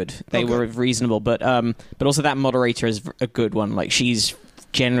actually good. They were reasonable, but also that moderator is a good one. Like, she's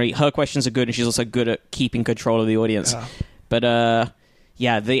generally, her questions are good, and she's also good at keeping control of the audience. But the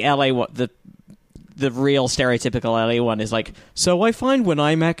LA the real stereotypical LA one is like, so I find when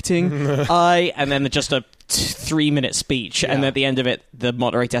I'm acting, and then just a 3-minute speech, and then at the end of it, the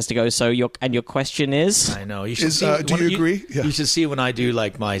moderator has to go. So your question is, I know you should. Do you agree? You should see when I do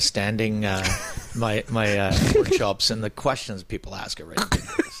like my standing, my workshops, and the questions people ask are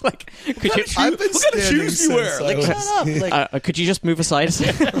ridiculous. Like, what kind of shoes do you wear? Like, shut up. Could you just move aside?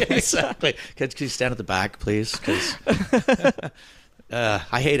 Exactly. Could you stand at the back, please? Because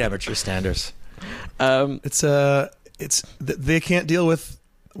I hate amateur standers. They can't deal with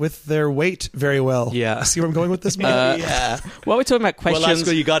their weight very well. Yeah. See where I'm going with this? Yeah. While we're talking about questions... Well, that's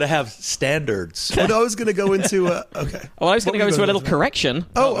where you got to have standards. I was going to go into... okay. Well, I was going to go into a little correction.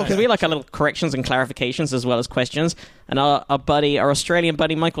 Oh, okay. We like our little corrections and clarifications as well as questions. And our Australian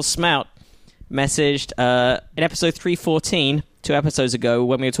buddy, Michael Smout, messaged in episode 314, 2 episodes ago,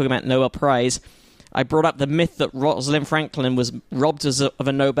 when we were talking about Nobel Prize, I brought up the myth that Rosalind Franklin was robbed of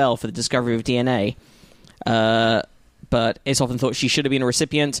a Nobel for the discovery of DNA. But it's often thought she should have been a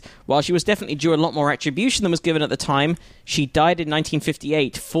recipient. While she was definitely due a lot more attribution than was given at the time, she died in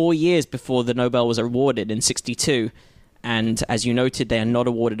 1958, 4 years before the Nobel was awarded in 1962. And as you noted, they are not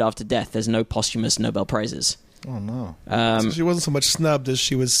awarded after death. There's no posthumous Nobel Prizes. Oh, no. So she wasn't so much snubbed as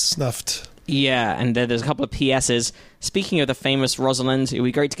she was snuffed. Yeah, and there's a couple of PSs. Speaking of the famous Rosalind, it would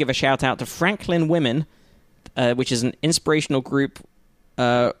be great to give a shout-out to Franklin Women, which is an inspirational group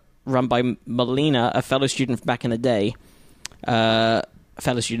run by Melina, a fellow student from back in the day, a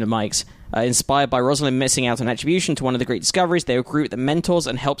fellow student of Mike's. Inspired by Rosalind missing out on attribution to one of the great discoveries, they are a group that mentors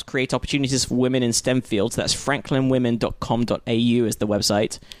and helps create opportunities for women in STEM fields. That's franklinwomen.com.au is the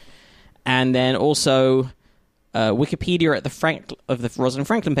website. And then also... Wikipedia at the Rosalind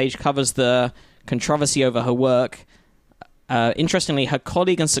Franklin page covers the controversy over her work. Interestingly, her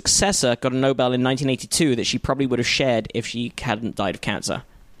colleague and successor got a Nobel in 1982 that she probably would have shared if she hadn't died of cancer.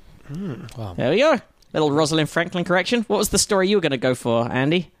 Wow. There we go. Little Rosalind Franklin correction. What was the story you were going to go for,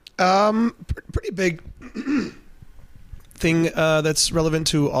 Andy? Pretty big thing that's relevant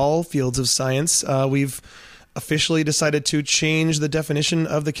to all fields of science. We've officially decided to change the definition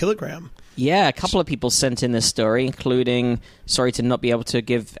of the kilogram. Yeah, a couple of people sent in this story, including, sorry to not be able to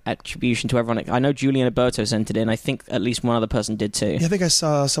give attribution to everyone. I know Julian Alberto sent it in. I think at least one other person did too. Yeah, I think I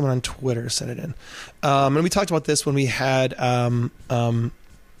saw someone on Twitter send it in. And we talked about this when we had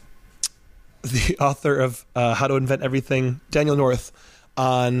the author of How to Invent Everything, Daniel North,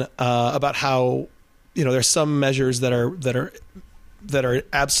 on about how there's some measures that are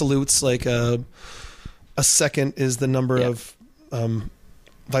absolutes, like a second is the number of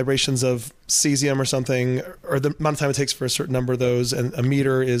vibrations of cesium or something, or the amount of time it takes for a certain number of those, and a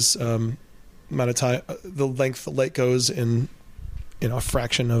meter is amount of time, the length the light goes in a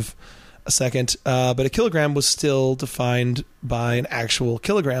fraction of a second, but a kilogram was still defined by an actual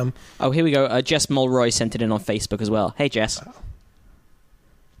kilogram. Oh, here we go. Jess Mulroy sent it in on Facebook as well. Hey, Jess.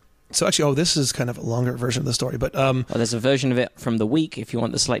 So actually, this is kind of a longer version of the story, but there's a version of it from The Week if you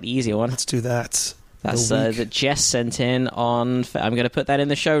want the slightly easier one. Let's do that. That's that Jess sent in on... I'm going to put that in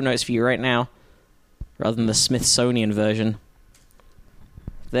the show notes for you right now, rather than the Smithsonian version.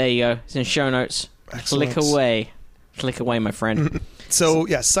 There you go. It's in show notes. Excellent. Click away. Click away, my friend. So,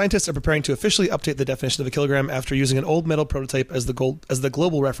 yes, scientists are preparing to officially update the definition of a kilogram after using an old metal prototype as the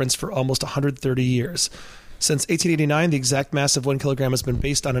global reference for almost 130 years. Since 1889, the exact mass of 1 kilogram has been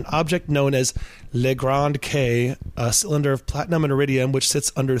based on an object known as Le Grand K, a cylinder of platinum and iridium which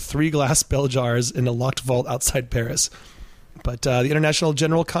sits under 3 glass bell jars in a locked vault outside Paris. But the International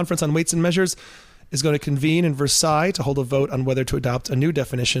General Conference on Weights and Measures is going to convene in Versailles to hold a vote on whether to adopt a new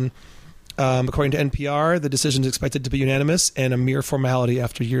definition. According to NPR, the decision is expected to be unanimous and a mere formality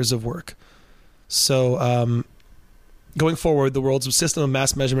after years of work. So, going forward, the world's system of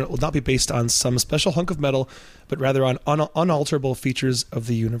mass measurement will not be based on some special hunk of metal, but rather on unalterable features of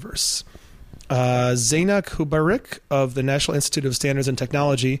the universe. Zaina Kubarik of the National Institute of Standards and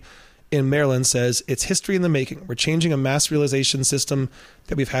Technology in Maryland says, "It's history in the making. We're changing a mass realization system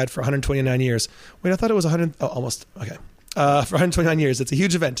that we've had for 129 years. Wait, I thought it was 100... Oh, almost. Okay. For 129 years. It's a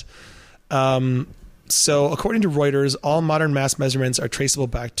huge event. So according to Reuters, all modern mass measurements are traceable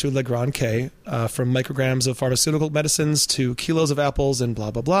back to Le Grand K, from micrograms of pharmaceutical medicines to kilos of apples and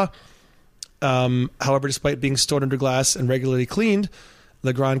blah, blah, blah. However, despite being stored under glass and regularly cleaned,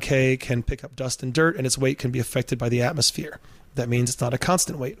 Le Grand K can pick up dust and dirt, and its weight can be affected by the atmosphere. That means it's not a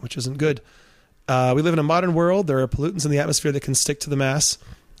constant weight, which isn't good. We live in a modern world. There are pollutants in the atmosphere that can stick to the mass,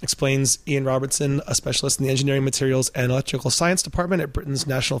 explains Ian Robertson, a specialist in the Engineering Materials and Electrical Science Department at Britain's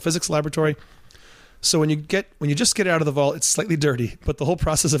National Physics Laboratory. So when you just get it out of the vault, it's slightly dirty, but the whole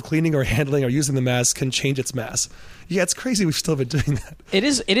process of cleaning or handling or using the mass can change its mass. Yeah, it's crazy we've still been doing that. It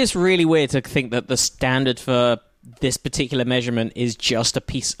is really weird to think that the standard for this particular measurement is just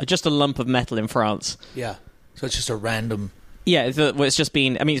a lump of metal in France. Yeah, so it's just a random... Yeah, it's just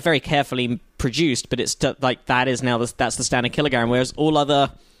been... I mean, it's very carefully produced, but it's like that's the standard kilogram, whereas all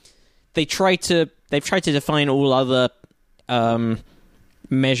other... They've tried to define all other...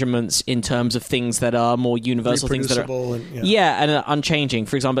 measurements in terms of things that are more universal, things that are and unchanging.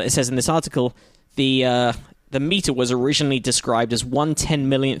 For example, it says in this article, the meter was originally described as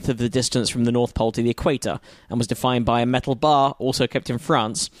 1/10,000,000th of the distance from the North Pole to the equator, and was defined by a metal bar also kept in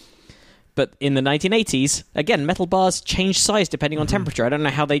France. But in the 1980s, again, metal bars change size depending on temperature. I don't know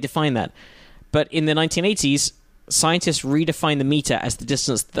how they define that, but in the 1980s, scientists redefined the meter as the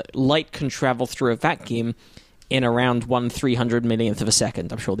distance that light can travel through a vacuum in around 1/300,000,000th of a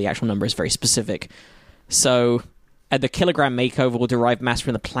second. I'm sure the actual number is very specific. So, the kilogram makeover will derive mass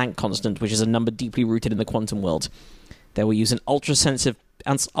from the Planck constant, which is a number deeply rooted in the quantum world. They will use an ultra-sensitive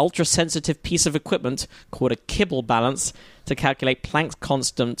piece of equipment called a Kibble balance to calculate Planck's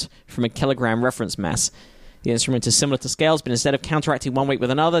constant from a kilogram reference mass. The instrument is similar to scales, but instead of counteracting one weight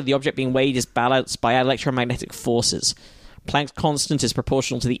with another, the object being weighed is balanced by electromagnetic forces. Planck's constant is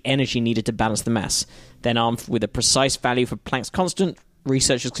proportional to the energy needed to balance the mass. Then, armed with a precise value for Planck's constant,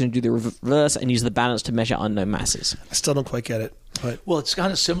 researchers can do the reverse and use the balance to measure unknown masses. I still don't quite get it. But. Well, it's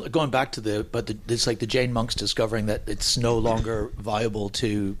kind of similar, going back to it's like the Jane monks discovering that it's no longer viable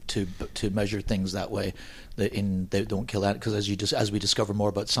to measure things that way. They don't kill that, because as we discover more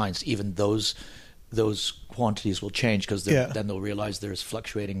about science, even those quantities will change, because then they'll realize there's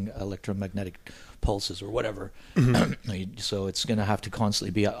fluctuating electromagnetic pulses or whatever. Mm-hmm. So it's going to have to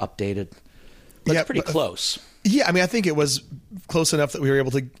constantly be updated. But it's pretty close. Yeah, I mean, I think it was close enough that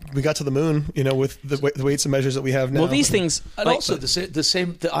we got to the moon, with the weights and measures that we have now. Well, these things... And also the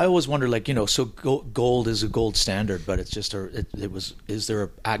same... I always wonder, so gold is a gold standard, but it's just is there an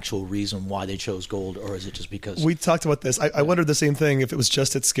actual reason why they chose gold, or is it just because... We talked about this. I wondered the same thing, if it was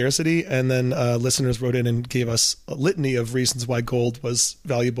just its scarcity, and then listeners wrote in and gave us a litany of reasons why gold was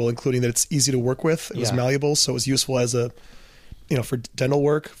valuable, including that it's easy to work with, it was malleable, so it was useful as a... for dental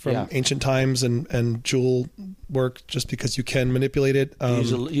work from ancient times and jewel work, just because you can manipulate it.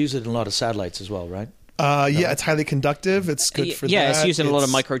 Use it in a lot of satellites as well, right? It's highly conductive. It's good for that. Yeah, it's used in a lot of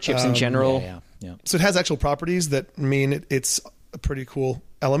microchips in general. Yeah. So it has actual properties that mean it's a pretty cool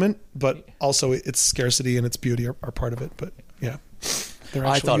element, but also its scarcity and its beauty are part of it. But yeah, they're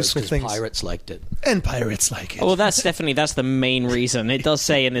I actually thought it was useful because things. pirates liked it. And pirates like it. Well, that's the main reason. It does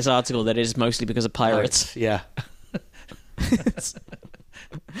say in this article that it is mostly because of pirates. Yeah.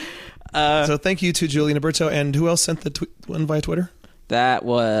 So thank you to Julie Naberto. And who else sent the one via Twitter? That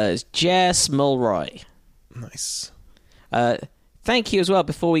was Jess Mulroy. Nice. Thank you as well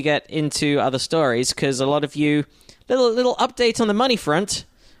before we get into other stories, because a lot of you, little update on the money front.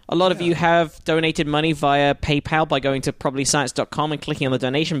 A lot of you have donated money via PayPal by going to probablyscience.com and clicking on the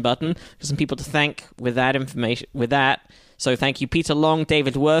donation button. There's some people to thank with that information. So thank you, Peter Long,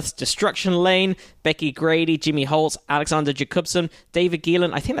 David Worth, Destruction Lane, Becky Grady, Jimmy Holtz, Alexander Jacobson, David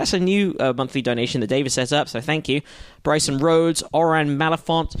Geelan. I think that's a new monthly donation that David set up, so thank you. Bryson Rhodes, Oran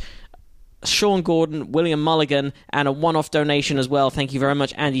Malafont, Sean Gordon, William Mulligan, and a one-off donation as well. Thank you very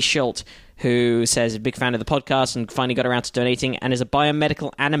much, Andy Schultz, who says a big fan of the podcast and finally got around to donating and is a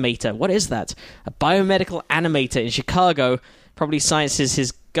biomedical animator. What is that? A biomedical animator in Chicago. Probably Science is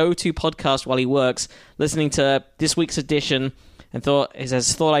his go-to podcast while he works, listening to this week's edition, and thought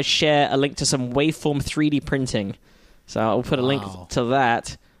I'd share a link to some waveform 3D printing. So I'll put a link to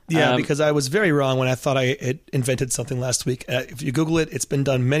that. Yeah, because I was very wrong when I thought I had invented something last week. If you Google it, it's been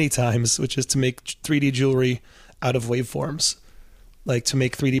done many times, which is to make 3D jewelry out of waveforms, like to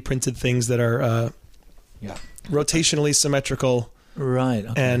make 3D printed things that are rotationally symmetrical. Right.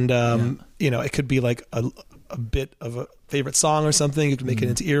 Okay. And, it could be like a bit of a favorite song or something. You can make it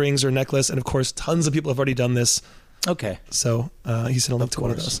into earrings or necklace. And, of course, tons of people have already done this. Okay. So he sent a link to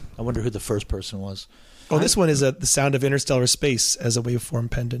one of those. I wonder who the first person was. Oh, this one is the sound of interstellar space as a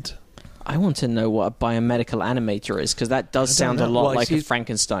waveform pendant. I want to know what a biomedical animator is, because that does sound a lot like a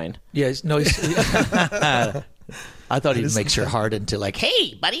Frankenstein. Yes, no. I thought he'd make your heart into like,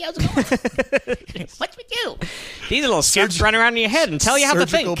 hey, buddy, how's it going? What's with you? These little scabs run around in your head and tell you how to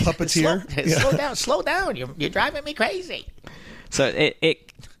think. Surgical puppeteer. Slow down. You're driving me crazy. So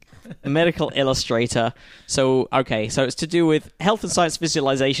a medical illustrator. So it's to do with health and science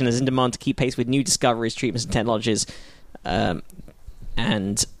visualization is in demand to keep pace with new discoveries, treatments, and technologies. And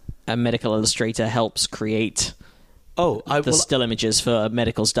a medical illustrator helps create still images for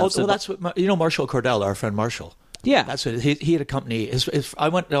medical stuff. That's what Marshall Cordell, our friend Marshall. Yeah, that's what he had a company. I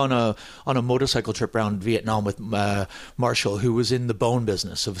went on a motorcycle trip around Vietnam with Marshall, who was in the bone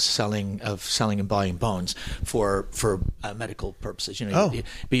business of selling and buying bones for medical purposes.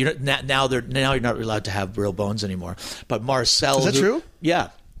 But now you're not allowed to have real bones anymore. But Marcel, is that true? Yeah.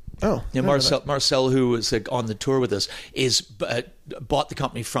 Oh, yeah. Marcel, who was on the tour with us, bought the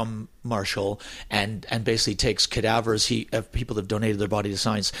company from Marshall and basically takes cadavers of people that have donated their body to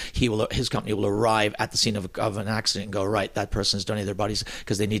science. His company will arrive at the scene of an accident and go, right, that person's donated their bodies,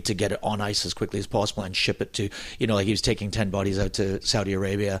 because they need to get it on ice as quickly as possible and ship it to, like he was taking 10 bodies out to Saudi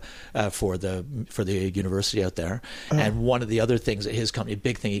Arabia for the university out there. And one of the other things that his company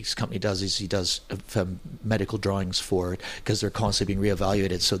does is he does medical drawings for it, because they're constantly being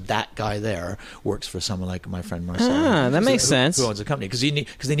reevaluated. So that guy there works for someone like my friend Marcel. That makes sense. Who owns the company, because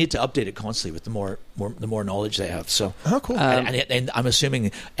they need to update it constantly with the more knowledge they have. So cool. And I'm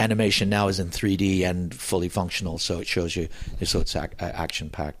assuming animation now is in 3D and fully functional, so it shows you, so it's action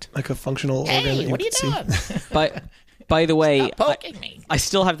packed, like a functional organ. Hey, what are you doing? By the way, stop poking me. I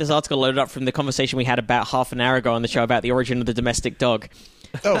still have this article loaded up from the conversation we had about half an hour ago on the show about the origin of the domestic dog.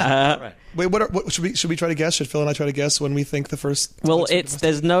 Oh, right. Wait, what should we try to guess? Should Phil and I try to guess when we think the first? Well, it's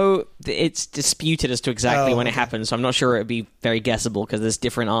disputed as to exactly when it happened, so I'm not sure it would be very guessable, because there's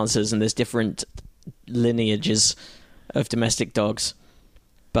different answers and there's different lineages of domestic dogs.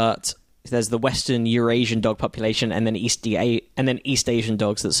 But there's the Western Eurasian dog population and then East Asian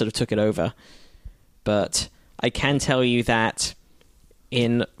dogs that sort of took it over. But I can tell you that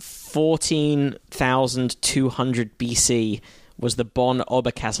in 14,200 BC was the Bonn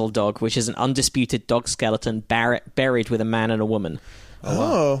Oberkassel dog, which is an undisputed dog skeleton buried with a man and a woman.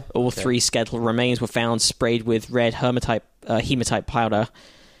 Oh. All three skeletal remains were found sprayed with red hematite powder.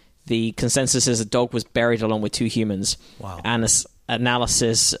 The consensus is the dog was buried along with two humans. Wow. And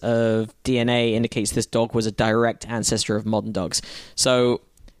analysis of DNA indicates this dog was a direct ancestor of modern dogs. So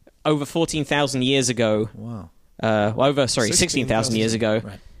over 14,000 years ago... Wow. 16,000 years ago,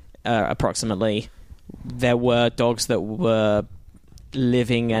 right. Approximately, there were dogs that were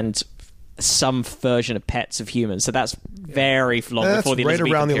living and some version of pets of humans. So that's very long before the Elizabethan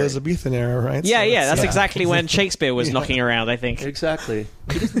right around the period. Elizabethan era, right? Yeah, that's exactly when Shakespeare was knocking around, I think. Exactly.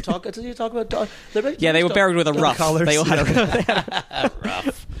 Did you talk about dogs? Yeah, they were buried with a ruff. They all had a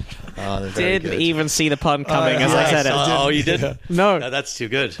ruff. Didn't even see the pun coming as I said it. Oh, you did? No, that's too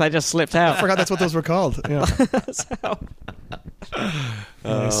good. They just slipped out. I forgot that's what those were called. Yeah.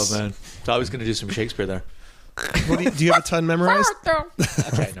 Nice. Oh man! So I was going to do some Shakespeare there. Do you have a ton memorized?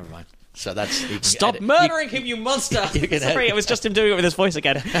 Okay, never mind. So that's Stop murdering him, you monster! Sorry, it was just him doing it with his voice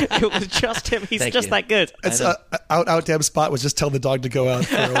again. It was just him. He's Thank just you. that good. It's out damn spot was just tell the dog to go out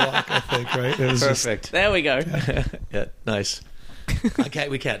for a walk. I think right. It was perfect. There we go. Yeah, nice.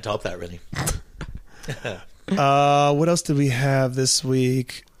 We can't top that really. What else did we have this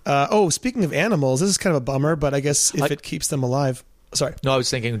week? Speaking of animals, this is kind of a bummer, but I guess if it keeps them alive. Sorry. No, I was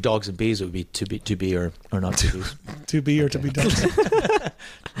thinking dogs and bees. It would be to be or not to be. To be or to be done.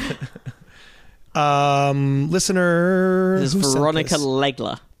 Listener. This is Veronica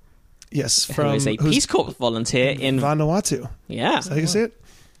Legler. Yes, who is a Peace Corps volunteer in Vanuatu. Yeah. Is that how you say it?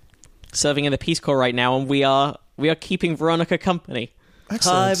 Serving in the Peace Corps right now, and we are keeping Veronica company.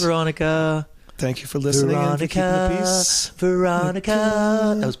 Excellent. Hi, Veronica. Thank you for listening and for keeping the peace.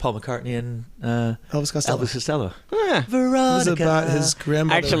 Veronica. That was Paul McCartney and Elvis Costello. Elvis Costello. Yeah. Veronica. It was about his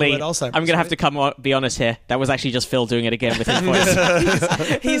grandmother Actually, who had Alzheimer's. I'm going to have to be honest here. That was actually just Phil doing it again with his voice.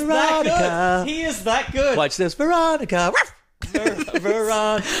 He's that good. He is that good. Watch this, Veronica.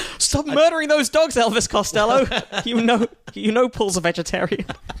 Veronica. Stop murdering those dogs, Elvis Costello. You know Paul's a vegetarian.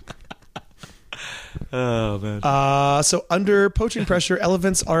 Oh man. So under poaching pressure,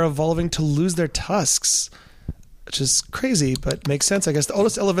 elephants are evolving to lose their tusks, which is crazy, but makes sense, I guess. The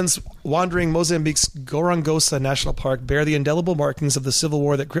oldest elephants wandering Mozambique's Gorongosa National Park bear the indelible markings of the civil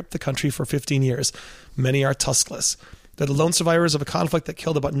war that gripped the country for 15 years. Many are tuskless. They're the lone survivors of a conflict that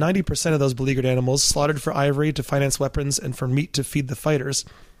killed about 90% of those beleaguered animals, slaughtered for ivory to finance weapons and for meat to feed the fighters.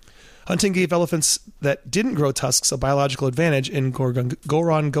 Hunting gave elephants that didn't grow tusks a biological advantage in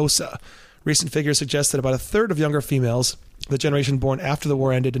Gorongosa. Recent figures suggest that about a third of younger females, the generation born after the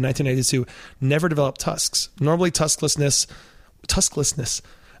war ended in 1982, never developed tusks. Normally, tusklessness, I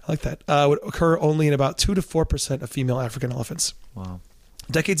like that, would occur only in about 2 to 4% of female African elephants. Wow.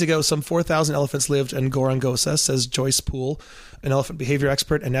 Decades ago, some 4,000 elephants lived in Gorongosa, says Joyce Poole, an elephant behavior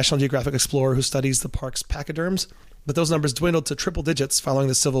expert and National Geographic explorer who studies the park's pachyderms. But those numbers dwindled to triple digits following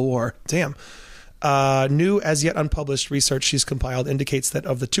the Civil War. Damn. New, as yet unpublished research she's compiled indicates that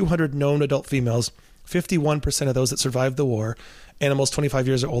of the 200 known adult females, 51% of those that survived the war, animals 25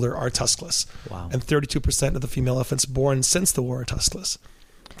 years or older, are tuskless. Wow. And 32% of the female elephants born since the war are tuskless.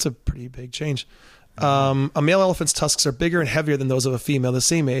 It's a pretty big change. A male elephant's tusks are bigger and heavier than those of a female the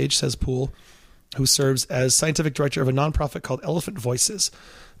same age, says Poole, who serves as scientific director of a nonprofit called Elephant Voices.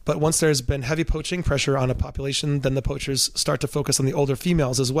 But once there's been heavy poaching pressure on a population, then the poachers start to focus on the older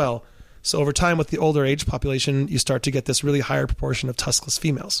females as well. So over time, with the older age population, you start to get this really higher proportion of tuskless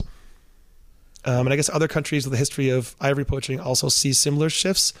females. And I guess other countries with a history of ivory poaching also see similar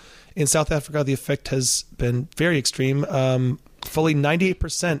shifts. In South Africa, the effect has been very extreme. Fully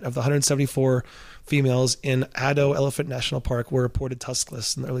 98% of the 174 females in Addo Elephant National Park were reported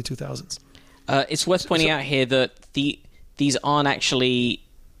tuskless in the early 2000s. It's worth pointing out here that these aren't actually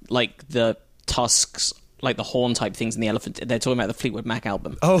like the tusks, like the horn type things in the elephant. They're talking about the Fleetwood Mac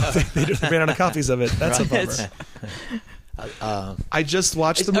album. Oh, they ran out of copies of it. That's a bummer. I just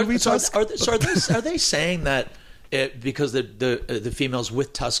watched the movie Tusk. Are they saying that because the females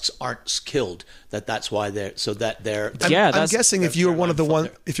with tusks aren't killed, that's why they're I'm guessing if you're one of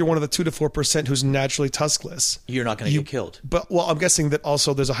the 2 to 4% who's naturally tuskless, you're not going to get killed. But I'm guessing that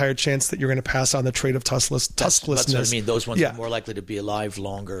also there's a higher chance that you're going to pass on the trait of tusklessness. That's what I mean. Those ones are more likely to be alive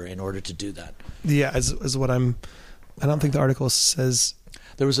longer in order to do that. Yeah, is what I don't think the article says.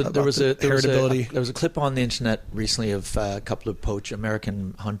 There was a clip on the internet recently of a couple of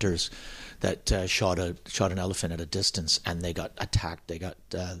American hunters that shot an elephant at a distance, and they got attacked. They got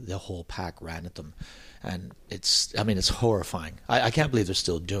the whole pack ran at them, and it's horrifying. I can't believe they're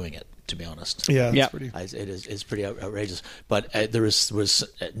still doing it, to be honest. Yeah, it's pretty outrageous. But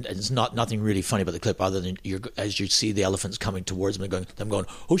it's nothing really funny about the clip, other than as you see the elephants coming towards them, I'm going,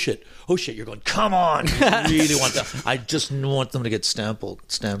 oh shit. You're going, come on! I really want them. I just want them to get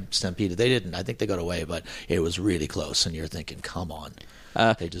stampeded. They didn't. I think they got away, but it was really close. And you're thinking, come on,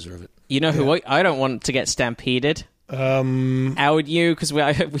 they deserve it. You know who I don't want to get stampeded? How would you? Because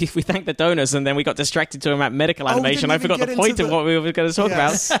we thanked the donors and then we got distracted talking about medical animation. I forgot the point of what we were going to talk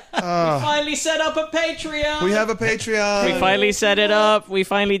about. We finally set up a Patreon. We have a Patreon. We finally set it up. We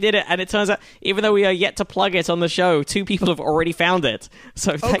finally did it. And it turns out, even though we are yet to plug it on the show, 2 people have already found it.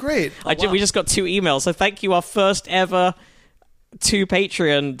 So great. We just got 2 emails. So thank you, our first ever 2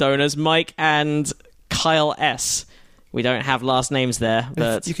 Patreon donors, Mike and Kyle S. We don't have last names there,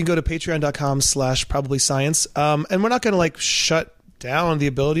 but you can go to patreon.com/probablyscience. And we're not going to shut down the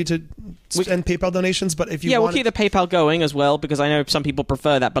ability to send PayPal donations, but if you we'll keep the PayPal going as well, because I know some people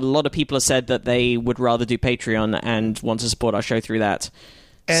prefer that, but a lot of people have said that they would rather do Patreon and want to support our show through that.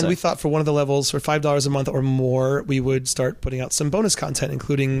 And we thought for one of the levels, for $5 a month or more, we would start putting out some bonus content,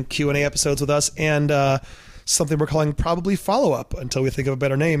 including Q&A episodes with us and something we're calling Probably Follow-Up, until we think of a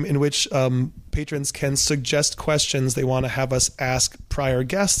better name, in which patrons can suggest questions they want to have us ask prior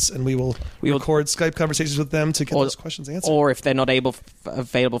guests, and we will record Skype conversations with them to get those questions answered. Or if they're not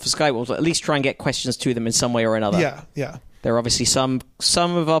available for Skype, we'll at least try and get questions to them in some way or another. Yeah. There are obviously some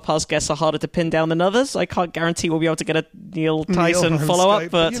of our past guests are harder to pin down than others. I can't guarantee we'll be able to get a Neil Tyson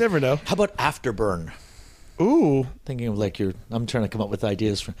follow-up, but you never know. How about Afterburn? Ooh. Thinking of I'm trying to come up with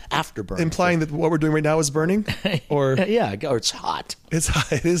ideas for Afterburn. Implying that what we're doing right now is burning? Or yeah, or it's hot.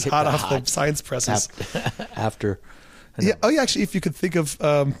 It is hot off the science presses. After. Yeah. Oh, yeah, actually, if you could think of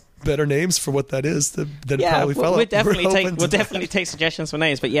better names for what that is, then probably follow. We'll definitely take suggestions for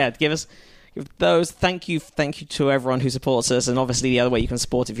names, but yeah, give those. Thank you to everyone who supports us, and obviously the other way you can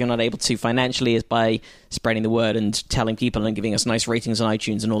support if you're not able to financially is by spreading the word and telling people and giving us nice ratings on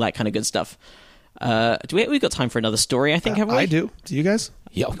iTunes and all that kind of good stuff. We've got time for another story, I think, haven't we? I do. Do you guys?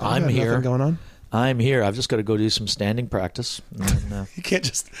 Yeah, I'm here. Nothing going on? I'm here. I've just got to go do some standing practice. And, you can't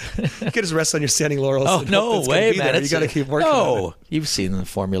just rest on your standing laurels. Oh, no way, man. You got to keep working on it. You've seen the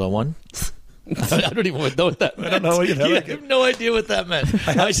Formula One. I don't even know what that meant. I don't know what I have no idea what that meant.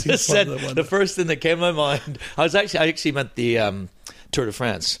 I just said the first thing that came to my mind. I actually meant the Tour de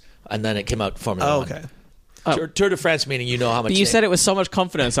France, and then it came out Formula One. Okay. Tour de France meaning you know how much. But you said it with so much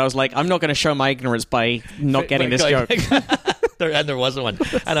confidence. I was like, I'm not going to show my ignorance by not getting this joke. And there wasn't one.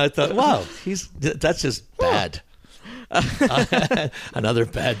 And I thought, wow, that's just bad. Another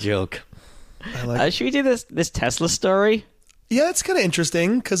bad joke. Should we do this Tesla story? Yeah, it's kind of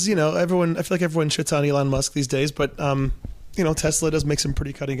interesting because I feel like everyone shits on Elon Musk these days, but Tesla does make some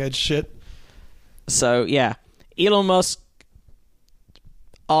pretty cutting edge shit. So yeah, Elon Musk,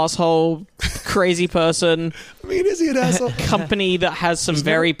 asshole, crazy person. I mean, is he an asshole? Company that has some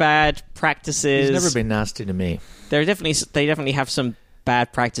very bad practices. He's never been nasty to me. They definitely have some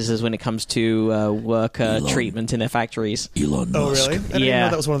bad practices when it comes to worker treatment in their factories. Elon Musk. Oh, really? I didn't know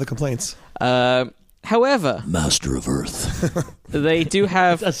that was one of the complaints. However, master of Earth. They do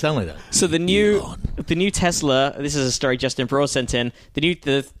have. It does sound like that. So the new Tesla. This is a story Justin Broad sent in. The new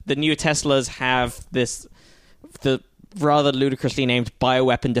Teslas have the rather ludicrously named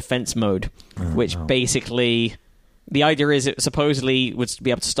bioweapon defense mode, which basically the idea is it supposedly would be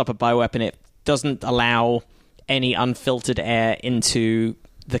able to stop a bioweapon. It doesn't allow any unfiltered air into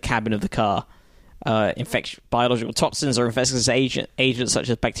the cabin of the car. Biological toxins or infectious agents such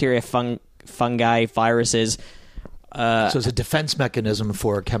as bacteria, fungi, viruses. So it's a defense mechanism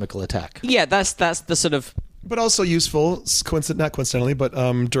for a chemical attack. Yeah, that's the sort of. But also useful, not coincidentally, but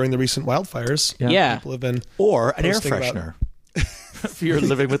during the recent wildfires, people have been or an air freshener. If you're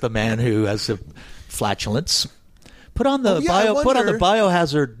living with a man who has a flatulence, put on the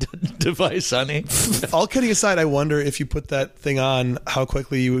biohazard device, honey. All kidding aside, I wonder if you put that thing on, how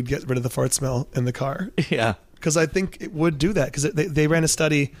quickly you would get rid of the fart smell in the car. Yeah, because I think it would do that. Because they ran a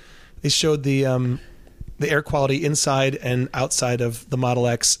study, they showed the air quality inside and outside of the Model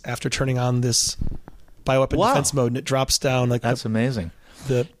X after turning on this bioweapon defense mode, and it drops down like that's amazing.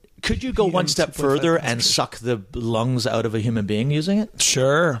 Could you go one step further and suck the lungs out of a human being using it?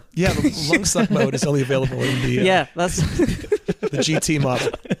 Sure. Yeah, the lung suck mode is only available in the that's the GT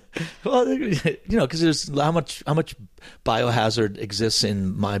model. Well, because there's how much biohazard exists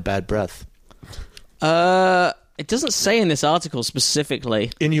in my bad breath. It doesn't say in this article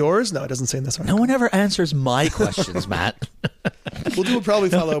specifically. In yours? No, it doesn't say in this article. No one ever answers my questions, Matt. We'll probably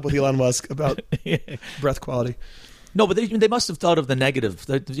follow up with Elon Musk about breath quality. No, but they must have thought of the negative.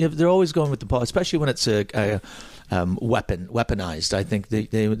 They're always going with the positive, especially when it's weaponized. I think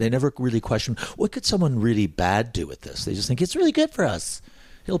they never really question, what could someone really bad do with this? They just think it's really good for us.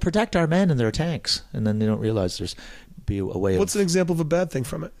 It'll protect our men and their tanks. And then they don't realize there's be a way What's an example of a bad thing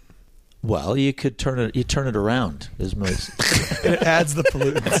from it? Well, you could turn it around. It adds the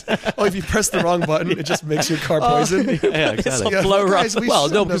pollutants. Oh, if you press the wrong button, it just makes your car poison. Yeah, exactly. Well,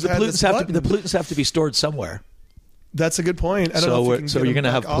 no, because the pollutants have to be stored somewhere. That's a good point. So you're going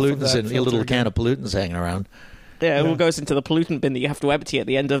to have pollutants in a little can of pollutants hanging around. Yeah, it all goes into the pollutant bin that you have to empty at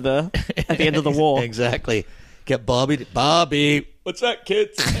the end of the war. Exactly. Get Bobby. What's that,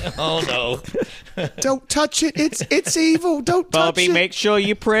 kids? Oh no! Don't touch it. It's evil. Don't touch Bobby, it. make sure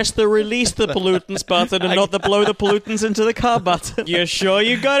you press the release the pollutants button and not the blow the pollutants into the car button. You sure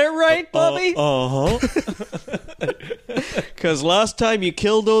you got it right, Bobby? Because last time you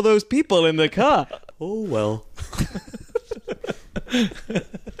killed all those people in the car. Oh well.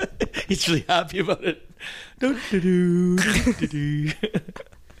 He's really happy about it.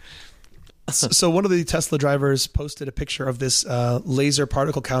 So one of the Tesla drivers posted a picture of this laser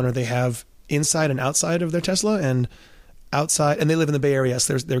particle counter they have inside and outside of their Tesla, and outside, and they live in the Bay Area,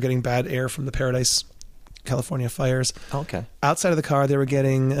 so they're getting bad air from the Paradise, California fires. Okay. Outside of the car, they were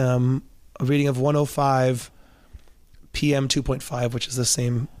getting a reading of 105 PM 2.5, which is the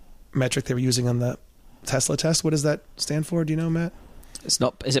same metric they were using on the Tesla test. What does that stand for? Do you know, Matt? It's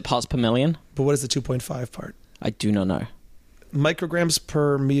not. Is it parts per million? But what is the 2.5 part? I do not know. Micrograms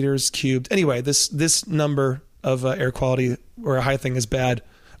per meters cubed. Anyway, this number of air quality, where a high thing is bad,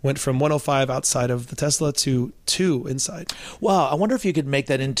 went from 105 outside of the Tesla to 2 inside. Wow, I wonder if you could make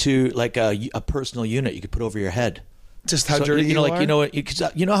that into like a personal unit you could put over your head. Just how dirty you are?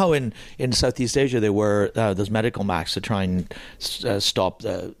 You know how in Southeast Asia they wear those medical masks to try and stop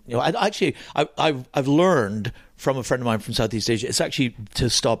the. I've learned from a friend of mine from Southeast Asia, it's actually to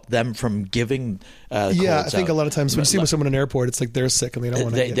stop them from giving. I think a lot of times when you see someone in an airport, it's like they're sick and they don't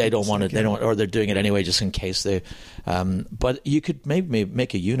want to. They don't want it. They don't, or they're doing it anyway just in case they. But you could maybe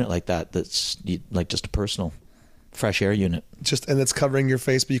make a unit like that. That's like just a personal, fresh air unit. And it's covering your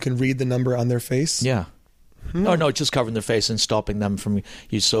face, but you can read the number on their face. Yeah. No, it's just covering their face and stopping them from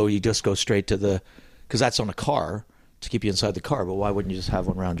you. So you just go straight to because that's on a car to keep you inside the car. But why wouldn't you just have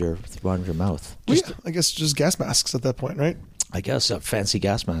one around your mouth? I guess just gas masks at that point, right? I guess a fancy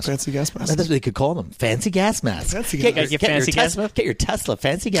gas mask. Fancy gas mask. That's what they could call them. Fancy gas mask. Get your Tesla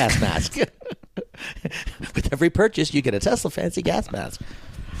fancy gas mask. With every purchase, you get a Tesla fancy gas mask.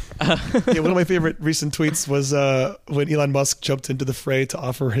 One of my favorite recent tweets was when Elon Musk jumped into the fray to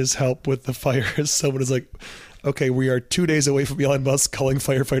offer his help with the fires. Someone was like, okay, we are 2 days away from Elon Musk calling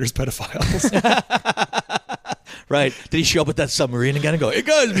firefighters pedophiles. Right. Did he show up with that submarine again and go, hey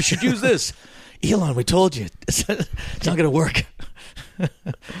guys, we should use this? Elon, we told you. It's not going to work. Do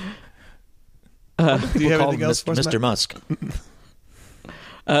you have anything else for us, Mr. Musk?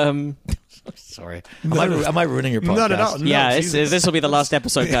 Sorry. Am I ruining your podcast? Not at all. No, yeah, this will be the last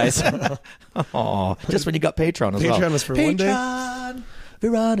episode, guys. Oh, just when you got Patreon as well. Patreon was for one day.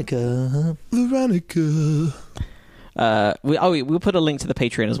 Veronica. We'll put a link to the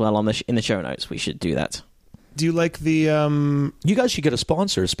Patreon as well in the show notes. We should do that. Do you like the... You guys should get a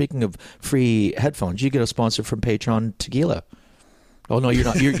sponsor. Speaking of free headphones, you get a sponsor from Patreon Tequila. Oh, no, you're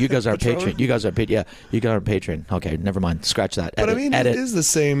not. You guys are Patreon. You guys are Yeah, you guys are Patreon. Okay, never mind. Scratch that. But it is the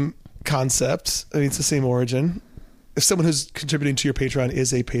same concept. I mean, it's the same origin. If someone who's contributing to your Patreon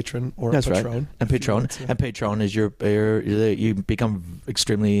is a patron or That's a patron. Right. And Patron is you become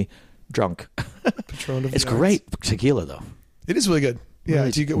extremely drunk. Patron of it's great tequila, though. It is really good. Yeah.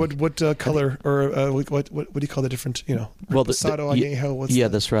 Really, do you get what color or what do you call the different? Well, Reposado, Añejo.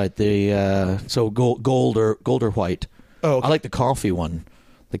 That's right. So gold or white. Oh, okay. I like the coffee one.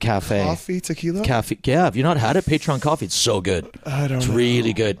 The cafe. Coffee tequila? Coffee. Yeah, have you not had it? Patreon coffee. It's so good. I don't know. It's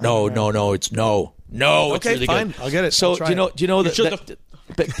really good. No, it's no. It's really fine. good. I'll get it. So do you know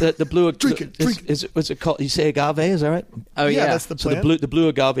the blue drink it. What's it called? You say agave, is that right? Oh yeah, that's the plant. So the blue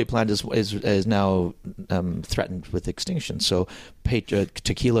agave plant is now threatened with extinction. So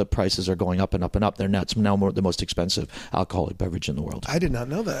tequila prices are going up and up and up. It's now the most expensive alcoholic beverage in the world. I did not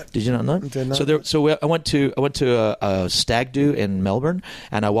know that. Did you not know? Did not. I went to a stag do in Melbourne,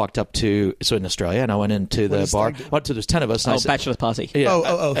 and I walked up in Australia, and I went into the bar. There's 10 of us. And bachelor's party.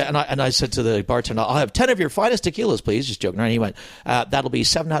 Yeah. And I said to the bartender, I'll have 10 of your finest tequilas, please. Just joking around. And he went, that'll be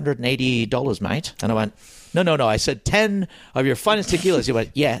 $780, mate. And I went, no. I said 10 of your finest tequilas. He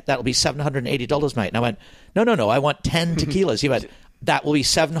went, yeah, that'll be $780, mate. And I went, no. I want 10 tequilas. He went, that will be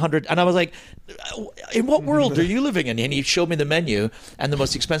 $700. And I was like, in what world are you living in? And he showed me the menu, and the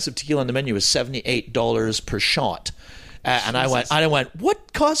most expensive tequila on the menu was $78 per shot. And I went,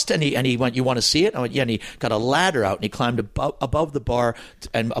 what cost? And he went, you want to see it? And I went, yeah. And he got a ladder out and he climbed above the bar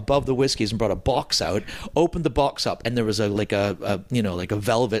and above the whiskeys and brought a box out, opened the box up, and there was a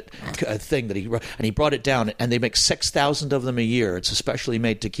velvet thing that he brought it down, and they make 6,000 of them a year. It's a specially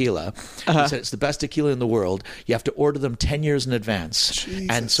made tequila. He said it's the best tequila in the world. You have to order them 10 years in advance. Jesus.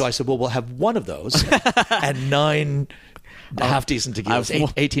 And so I said, well, we'll have one of those and 9 half decent tequilas,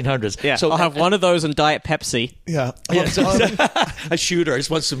 1800s. Yeah, so I'll have one of those and Diet Pepsi. Yeah. A shooter. I just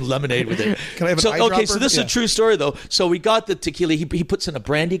want some lemonade with it. Can I have an eyedropper? Okay, so this is a true story, though. So we got the tequila. He puts in a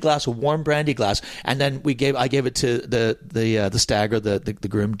warm brandy glass, and then I gave it to the stag or the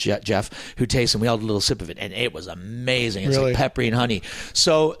groom, Jeff, who tasted, and we all had a little sip of it, and it was amazing. It's like peppery and honey.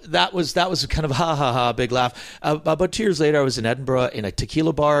 So that was kind of ha, big laugh. About 2 years later, I was in Edinburgh in a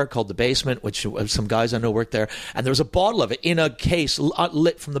tequila bar called The Basement, which some guys I know worked there, and there was a bottle of it. in a case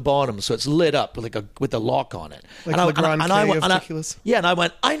lit from the bottom, so it's lit up with a lock on it. Like Le Grand Quai of tequilas? Yeah, and I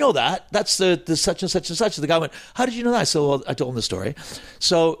went, I know that. That's the such and such and such. The guy went, how did you know that? So I told him the story.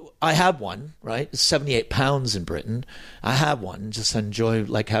 So I have one, right? It's 78 pounds in Britain. I have one. Just enjoy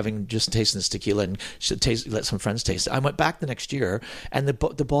just tasting this tequila and let some friends taste it. I went back the next year and the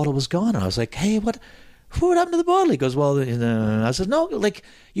bottle was gone. And I was like, hey, what happened to the bottle? He goes, well, I said, no,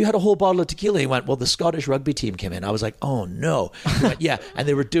 you had a whole bottle of tequila. He went, well, the Scottish rugby team came in. I was like, oh no. He went, yeah. And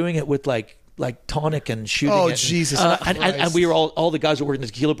they were doing it with like tonic and shooting it. Jesus. And we were all the guys that worked in the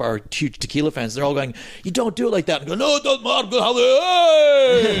tequila bar are huge tequila fans. They're all going, you don't do it like that. And go, no, it doesn't matter.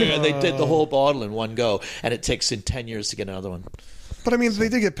 Hey! And they did the whole bottle in one go. And it takes 10 years to get another one. But I mean, they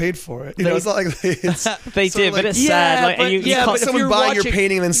did get paid for it. It's not like they did, but it's sad. But someone buying your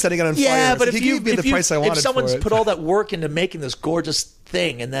painting and then setting it on fire. Yeah, but if you gave me the price I wanted, if someone's for it. put all that work into making this gorgeous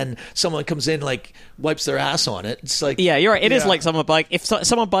thing, and then someone comes in wipes their ass on it, it's like you're right. It is like someone if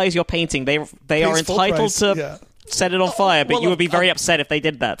someone buys your painting, they are entitled to set it on fire. But you would be very upset if they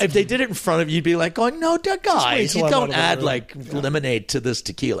did that. If they did it in front of you, you'd be like, going, no, guys, you don't add lemonade to this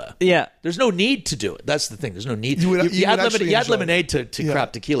tequila. Yeah. There's no need to do it. That's the thing. There's no need. You add lemonade to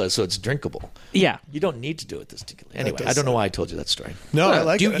crap tequila, so it's drinkable. Yeah. You don't need to do it this tequila. Anyway, I don't know why I told you that story. No, I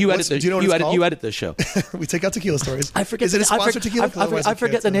like it. You edit this show. We take out tequila stories. I forget. Is it a sponsored tequila? I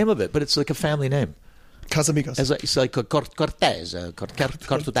forget the name of it, but it's like a family name. Casamigos. It's like Cortez,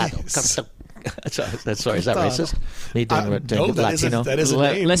 Cortado. Sorry, is that racist? Me doing Latino? That is a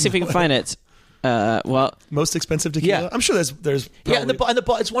name. Let's see if we can find it. Most expensive tequila. Yeah. I'm sure there's and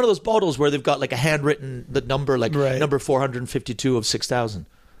it's one of those bottles where they've got like a handwritten number, number 452 of 6,000,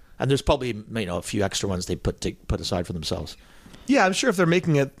 and there's probably a few extra ones they put aside for themselves. Yeah, I'm sure if they're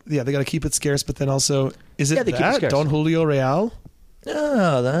making it, they got to keep it scarce. But then also, is it they keep it scarce. Don Julio Real?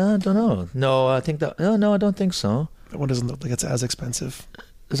 I don't know. No, I think that. No, I don't think so. That one doesn't look like it's as expensive.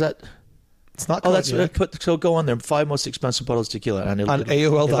 Is that? It's not. Oh, that's so. Go on there. 5 most expensive bottles of tequila, and on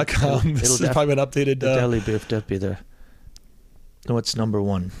AOL.com. This is probably an updated. Deli beef be there. No, it's number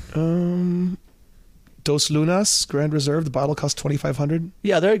 1. Dos Lunas Grand Reserve. The bottle costs $2,500.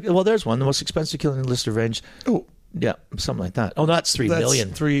 Yeah, there's one. The most expensive tequila in the Lister range. Oh. Yeah, something like that. Oh, no, that's 3 million.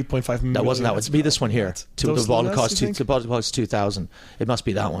 3.5 million. That wasn't that one. It'd be this one here. The bottle costs $2,000. It must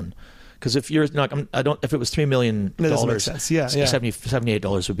be that one. Because if you're not, if it was $3 million, that doesn't make sense. Yeah,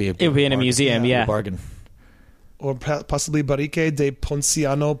 $78 would be it would be in a museum. Yeah, a bargain. Or possibly Barrique de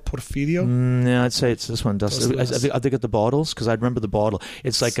Ponciano Porfirio. Yeah, I'd say it's this one. I think at the bottles, because I remember the bottle.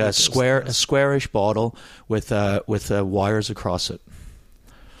 It's like a squarish bottle with wires across it.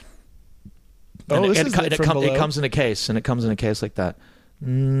 It comes in a case, and it comes in a case like that.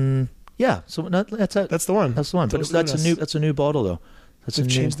 Yeah, so that's it. That's the one. That's the one. But that's a new bottle though. They've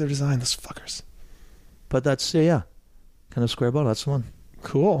changed their design, those fuckers. But that's kind of square bottle. That's the one.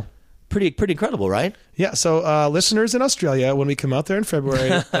 Cool. Pretty incredible, right? Yeah. So listeners in Australia, when we come out there in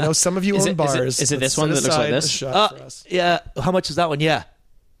February, I know some of you own bars. Is it this one that looks like this? Yeah. How much is that one? Yeah.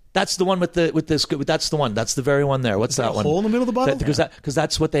 That's the one with this. That's the one. That's the very one there. What's that one? Hole in the middle of the bottle. Because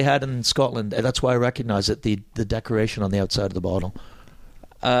that's what they had in Scotland. That's why I recognize it. The decoration on the outside of the bottle.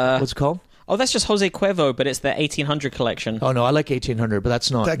 What's it called? Oh, that's just Jose Cuervo, but it's the 1800 collection. Oh no, I like 1800, but that's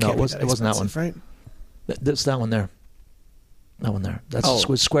not. It wasn't that one. Right? That's that one there. That one there. That's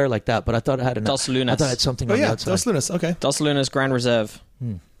was square like that, but I thought it had Dos Lunas. I thought it had something on the outside. Dos Lunas. Okay. Dos Lunas Grand Reserve.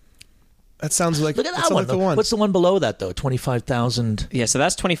 That sounds like. Look at that one. Like the one. What's the one below that though? 25,000. Yeah, so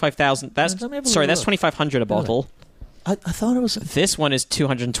that's 25,000. That's 2,500 a bottle. I thought it was. This one is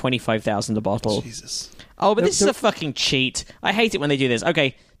 225,000 a bottle. Jesus. Oh, but this is a fucking cheat. I hate it when they do this.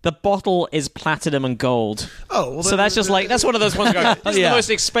 Okay, the bottle is platinum and gold. Oh, well, so that's just that's one of those ones. This is the most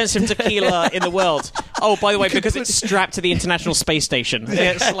expensive tequila in the world. Oh, by the way, because it's strapped to the International Space Station.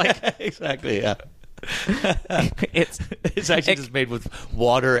 It's like exactly, yeah. It's actually just made with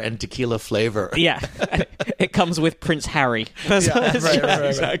water and tequila flavor. Yeah, it comes with Prince Harry. Right,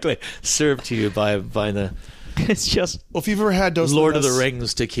 exactly. Served to you by the. It's just. Well, if you've ever had Dos Lord Lunas, of the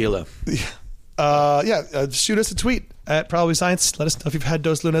Rings tequila. Shoot us a tweet at Probably Science. Let us know if you've had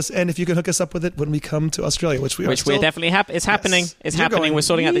Dos Lunas, and if you can hook us up with it when we come to Australia, which we're definitely it's happening. Yes. It's happening. We're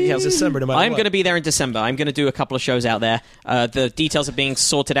sorting out the details. December, no matter I'm going to be there in December. I'm going to do a couple of shows out there. The details are being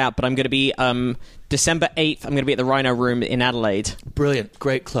sorted out, but I'm going to be December 8th. I'm going to be at the Rhino Room in Adelaide. Brilliant,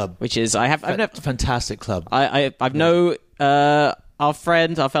 great club. Which is I've never fantastic club. I've know our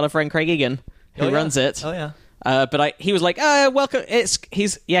fellow friend Craig Egan, who runs it. Oh yeah. But he was like, welcome.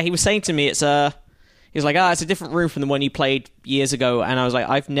 He was saying to me, it's like, it's a different room from the one you played years ago. And I was like,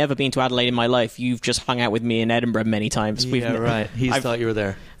 I've never been to Adelaide in my life. You've just hung out with me in Edinburgh many times. Right. He thought you were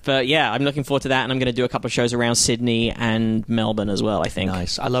there. But yeah, I'm looking forward to that, and I'm going to do a couple of shows around Sydney and Melbourne as well, I think.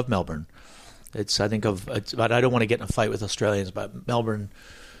 Nice. I love Melbourne. But I don't want to get in a fight with Australians, but Melbourne's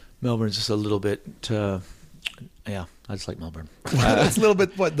just a little bit. I just like Melbourne. It's a little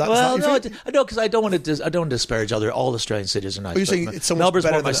bit what? No, because I don't want to disparage all Australian cities are nice. You're saying it's so much Melbourne's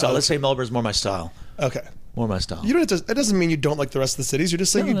better more my than style. others. Let's say Melbourne's more my style. Okay. More my style. You don't have to, that doesn't mean you don't like the rest of the cities. You're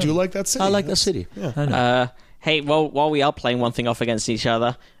just saying you do like that city. I like that city. Yeah. I know. Hey, well, while we are playing one thing off against each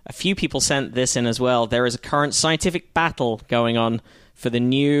other, a few people sent this in as well. There is a current scientific battle going on for the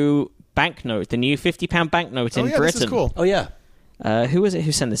new banknote, the new £50 banknote in Britain. This is cool. Oh yeah. Who was it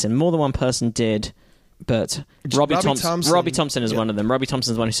who sent this in? More than one person did, but Robbie Thompson is one of them. Robbie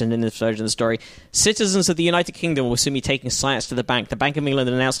Thompson is the one who sent in this version of the story. Citizens of the United Kingdom will soon be taking science to the bank. The Bank of England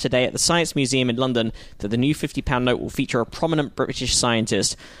announced today at the Science Museum in London that the new £50 note will feature a prominent British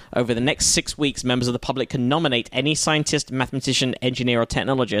scientist. Over the next 6 weeks, members of the public can nominate any scientist, mathematician, engineer, or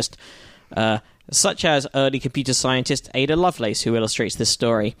technologist, such as early computer scientist Ada Lovelace, who illustrates this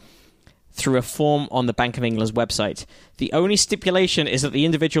story, through a form on the Bank of England's website. The only stipulation is that the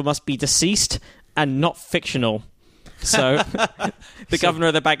individual must be deceased and not fictional. So the governor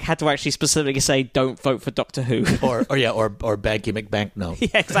of the bank had to actually specifically say, "Don't vote for Doctor Who," or Banky McBanknote.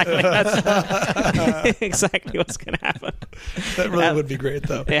 Yeah, exactly. That's exactly what's going to happen. That really would be great,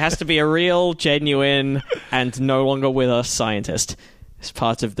 though. It has to be a real, genuine, and no longer with us scientist. It's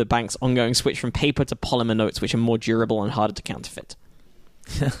part of the bank's ongoing switch from paper to polymer notes, which are more durable and harder to counterfeit.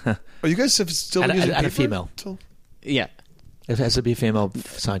 Are you guys still using paper? And a female. Yeah. It has to be a female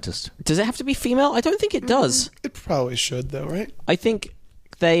scientist. Does it have to be female? I don't think it does. It probably should, though, right? I think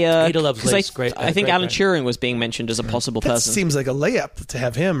they... Ada Lovelace, great. I think great Alan guy. Turing was being mentioned as a possible That person. seems like a layup to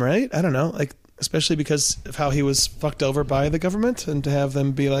have him, right? I don't know. Like, especially because of how he was fucked over by the government, and to have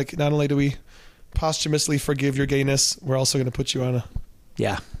them be like, not only do we posthumously forgive your gayness, we're also going to put you on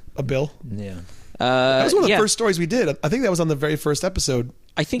a bill. Yeah. That was one of the first stories we did. I think that was on the very first episode.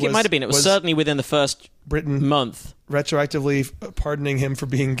 I think it might have been. It was certainly within the first Britain month. Retroactively pardoning him for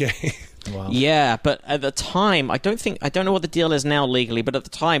being gay. Wow. Yeah, but at the time, I don't know what the deal is now legally, but at the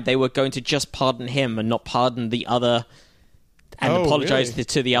time they were going to just pardon him and not pardon the other, and apologize really?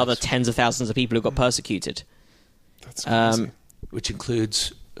 to the other tens of thousands of people who got persecuted. That's crazy. Which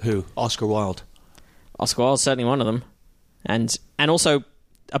includes who? Oscar Wilde. Oscar Wilde's certainly one of them, and also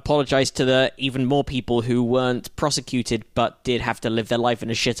apologize to the even more people who weren't prosecuted but did have to live their life in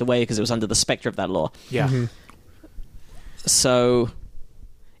a shit way because it was under the spectre of that law. Yeah. Mm-hmm. So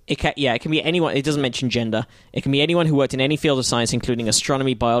it can be anyone. It doesn't mention gender. It can be anyone who worked in any field of science, including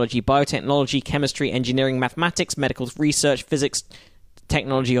astronomy, biology, biotechnology, chemistry, engineering, mathematics, medical research, physics,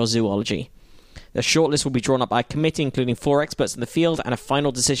 technology, or zoology. The shortlist will be drawn up by a committee, including 4 experts in the field, and a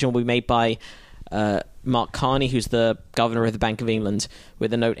final decision will be made by Mark Carney, who's the governor of the Bank of England,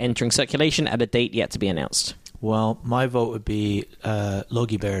 with a note entering circulation at a date yet to be announced. Well, my vote would be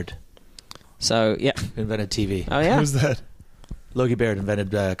Logie Baird. So, yeah. Invented TV. Oh, yeah. Who's that? Logie Baird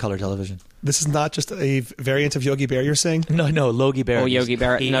invented color television. This is not just a variant of Yogi Bear, you're saying? No, Logie Baird. Oh, Yogi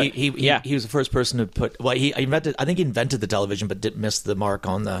Berra. He was the first person to put. Well, he invented. I think he invented the television, but did miss the mark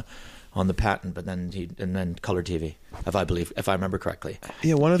on the patent. But then color TV, if I remember correctly.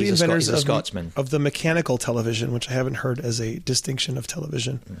 Yeah, one of the inventors he's a Scotsman. of the mechanical television, which I haven't heard as a distinction of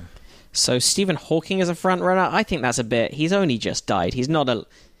television. Mm. So Stephen Hawking is a front runner. I think that's a bit. He's only just died. He's not a.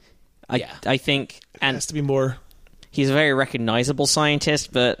 I think, It and has to be more. he's a very recognizable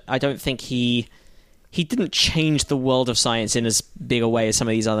scientist, but I don't think he didn't change the world of science in as big a way as some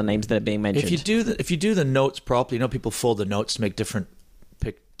of these other names that are being mentioned. If you do the notes properly, people fold the notes to make different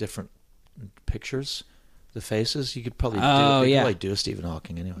pictures, the faces. You could probably do a Stephen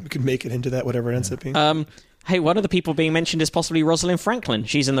Hawking anyway. We could make it into that, whatever it ends up being. Hey, one of the people being mentioned is possibly Rosalind Franklin.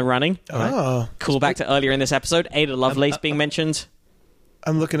 She's in the running. Oh. Call back to earlier in this episode. Ada Lovelace being mentioned.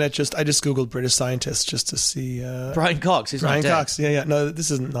 I'm looking at I just Googled British scientists just to see. Brian Cox. He's Brian not dead. Cox. Yeah. No, this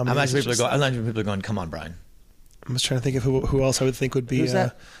isn't. I'm actually people are going. Come on, Brian. I'm just trying to think of who else I would think would be. Who's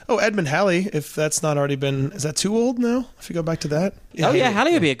that? Edmund Halley. If that's not already been, is that too old now? If you go back to that.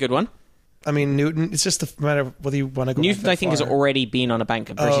 Halley would be a good one. I mean, Newton. It's just a matter of whether you want to go. Newton, back that I think, has far. already been on a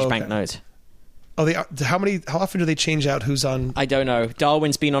British banknote. Oh, how often do they change out who's on? I don't know.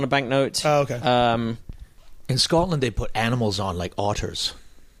 Darwin's been on a banknote. Oh, okay. In Scotland, they put animals on, like otters.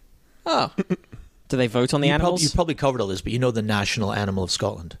 Oh. Do they vote on the animals? You probably covered all this, but you know the national animal of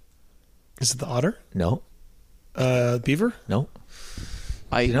Scotland? Is it the otter? No. Beaver? No.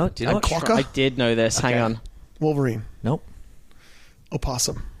 Do you know it? Quokka? I did know this. Okay. Hang on. Wolverine. Nope.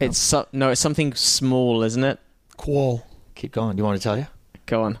 Opossum. It's something small, isn't it? Quoll. Keep going. Do you want to tell you?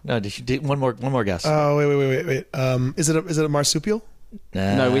 Go on. No, one more guess. Oh, wait. Is it a marsupial?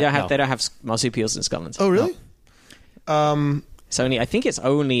 No, we don't have. They don't have marsupials in Scotland. Oh, really? I think it's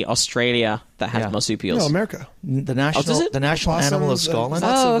only Australia that has marsupials. No, America. The national animal of Scotland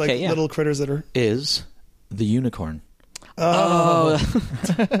Lots of okay, little critters that are... is the unicorn. Oh,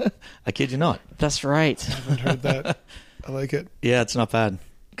 I kid you not. that's right. I haven't heard that. I like it. Yeah, it's not bad.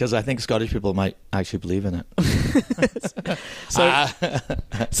 Because I think Scottish people might actually believe in it.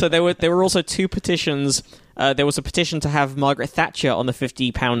 So there were also two petitions. There was a petition to have Margaret Thatcher on the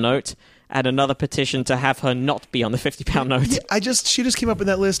 £50 note, and another petition to have her not be on the £50 note. Yeah, she just came up in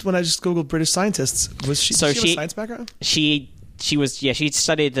that list when I just googled British scientists. Was she? Did she have a science background? She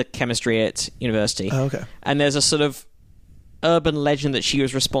studied the chemistry at university. Oh, okay. And there's a sort of urban legend that she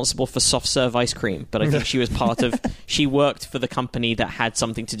was responsible for soft serve ice cream, but I think she was part of. She worked for the company that had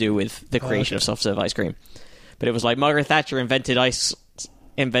something to do with the creation of soft serve ice cream. But it was like Margaret Thatcher invented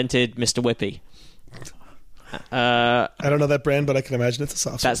Mr. Whippy. I don't know that brand, but I can imagine it's a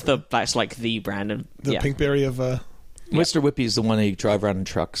soft serve. That's like the brand of the Pinkberry of. Mr. Whippy is the one that you drive around in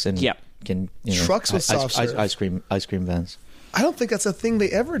trucks and trucks with soft serve ice cream vans. I don't think that's a thing they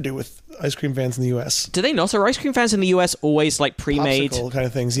ever do with ice cream vans in the U.S. Do they not? Are ice cream vans in the U.S. always like pre-made popsicle kind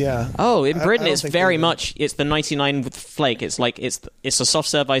of things? Yeah. Oh, in Britain it's very much. It's the 99 with flake. It's like it's a soft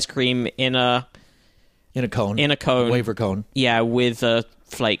serve ice cream in a cone, wafer cone. Yeah, with a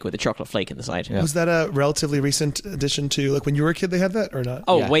flake, with a chocolate flake in the side. Yeah. Was that a relatively recent addition to like when you were a kid? They had that or not?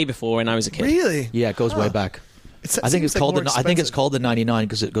 Oh, yeah. Way before when I was a kid. Really? Yeah, it goes way back. I think it's called the 99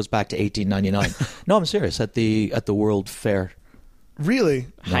 because it goes back to 1899. No, I'm serious. At the World Fair. Really?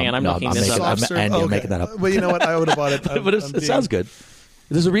 Hang on, I'm looking this up. I'm making that up. Well, you know what? I would have bought it. But it sounds good.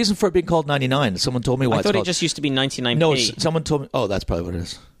 There's a reason for it being called 99. Someone told me why. I thought it just used to be 99p. No, someone told me. Oh, that's probably what it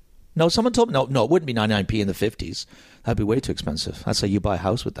is. No, someone told me. No, it wouldn't be 99p in the 50s. That'd be way too expensive. That's how you buy a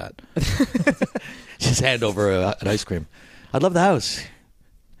house with that. Just hand over an ice cream. I'd love the house.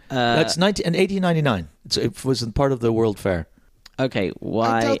 That's 1899. It was part of the World Fair. Okay,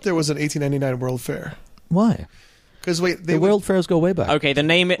 why? I doubt there was an 1899 World Fair. Why? Because the World Fairs go way back. Okay,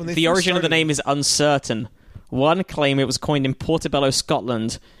 the origin of the name is uncertain. One claim it was coined in Portobello,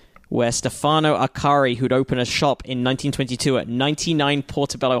 Scotland, where Stefano Arcari, who'd opened a shop in 1922 at 99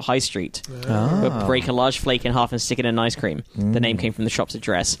 Portobello High Street, would break a large flake in half and stick it in ice cream. The name came from the shop's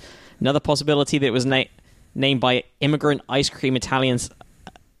address. Another possibility that it was named by immigrant ice cream Italian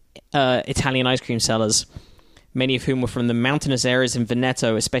ice cream sellers, many of whom were from the mountainous areas in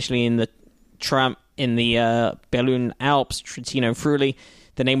Veneto, especially in the Belluno Alps, Trentino and Friuli.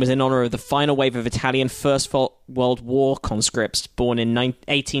 The name was in honor of the final wave of Italian First World War conscripts born in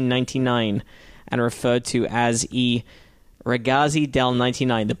 1899 and referred to as I Ragazzi del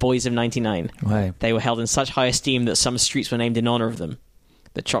 99, the boys of 99. Right. They were held in such high esteem that some streets were named in honor of them.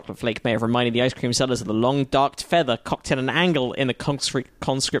 The chocolate flake may have reminded the ice cream sellers of the long, dark feather cocked at an angle in the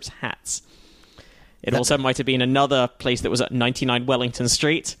conscripts' hats. It also might have been another place that was at 99 Wellington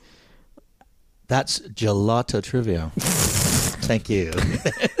Street. That's gelato trivia. Thank you.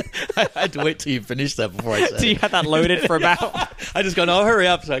 I had to wait till you finished that before I said So you had that loaded for about... I just go, no, hurry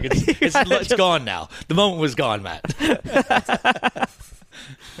up so I can... It's gone now. The moment was gone, Matt.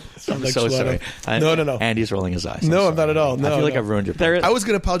 I'm so sorry. No. Andy's rolling his eyes. No, I'm not at all. No, I feel like I've ruined your... I was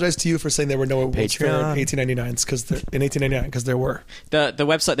going to apologize to you for saying there were no World's Fair in 1899 because there were. The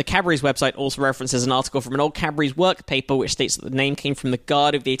website, the Cadbury's website, also references an article from an old Cadbury's work paper which states that the name came from the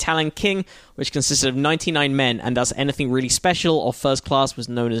guard of the Italian king, which consisted of 99 men, and thus anything really special or first class was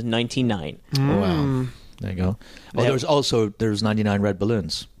known as 99. Wow. There you go. Oh, there's 99 red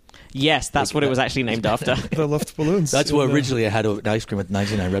balloons. Yes, that's what it was actually named after. The Luft balloons. That's what originally I had an ice cream with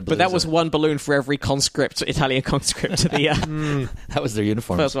 99 red balloons. But that was one balloon for every Italian conscript to the that was their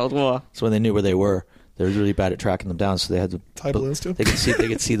uniform. First World War. So when they knew where they were really bad at tracking them down, so they had to tie balloons too. They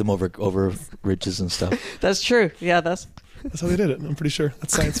could see them over ridges and stuff. That's true. Yeah, that's how they did it. I'm pretty sure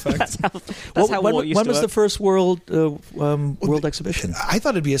that's science fact. That's how war used to work. When was the first world exhibition? I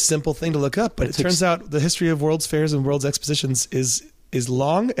thought it'd be a simple thing to look up, but it turns out the history of World's Fairs and World's Expositions is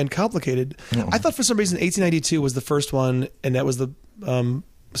long and complicated. I thought for some reason 1892 was the first one, and that was the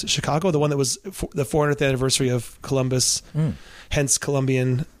Chicago, the one that was the 400th anniversary of Columbus, hence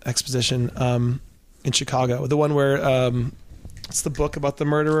Columbian Exposition in Chicago. The one where it's the book about the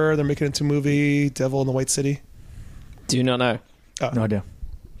murderer. They're making it into a movie, Devil in the White City. Do not know. No idea.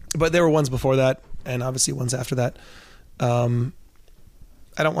 But there were ones before that, and obviously ones after that.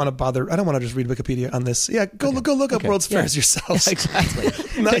 I don't want to bother. I don't want to just read Wikipedia on this. Yeah, go look up World's Fairs yourselves. Yeah,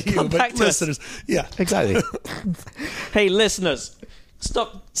 exactly. Not you, but listeners. Yeah, exactly. Hey, listeners,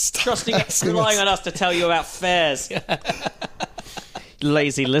 stop relying on us to tell you about fairs.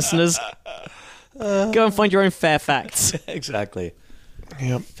 Lazy listeners. Go and find your own fair facts. Exactly.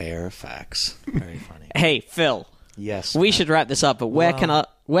 Yep. Fairfax. Very funny. Hey, Phil. Yes. We should wrap this up, but where can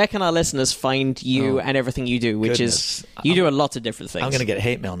our listeners find you and everything you do, which is you do a lot of different things. I'm going to get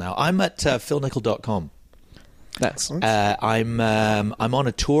hate mail now. I'm at philnickel.com. That's I'm on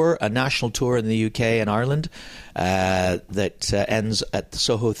a tour, a national tour in the UK and Ireland that ends at the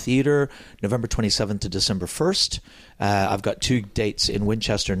Soho Theatre November 27th to December 1st. I've got 2 dates in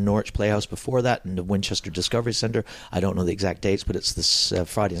Winchester and Norwich Playhouse before that, and the Winchester Discovery Centre. I don't know the exact dates, but it's this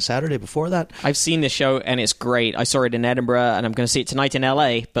Friday and Saturday before that. I've seen this show and it's great. I saw it in Edinburgh and I'm going to see it tonight in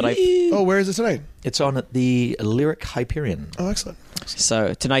LA. But Oh, where is it tonight? It's on at the Lyric Hyperion. Oh, excellent.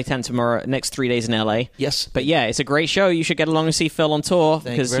 So tonight and tomorrow, next 3 days in LA. Yes. But yeah, it's a great show. You should get along and see Phil on tour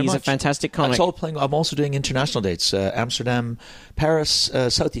because he's a fantastic comic. I'm also doing international dates: Amsterdam, Paris,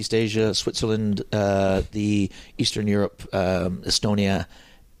 Southeast Asia, Switzerland, the Eastern Europe, Estonia,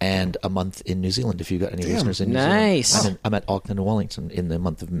 and a month in New Zealand. If you've got any listeners in New Zealand, I'm at Auckland and Wellington in the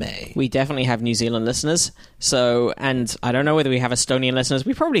month of May. We definitely have New Zealand listeners. So, and I don't know whether we have Estonian listeners.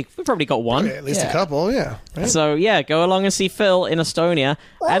 We probably got one. Okay, at least a couple, yeah. Right? So yeah, go along and see Phil in Estonia,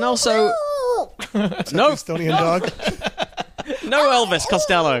 and also no Estonian dog. No Elvis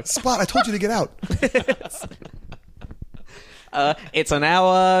Costello. Spot, I told you to get out. It's an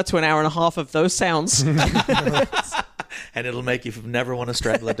hour to an hour and a half of those sounds. And it'll make you never want to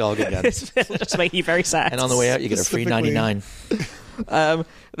strangle a dog again. It'll just make you very sad. And on the way out, you get a free 99.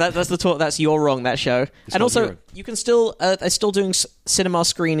 That's the talk. That's You're Wrong, that show. And also, you can still they're still doing cinema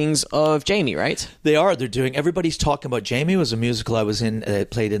screenings of Jamie, right? They are. They're doing. Everybody's talking about Jamie. It was a musical I was in.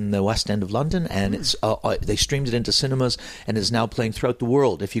 Played in the West End of London, and it's they streamed it into cinemas and is now playing throughout the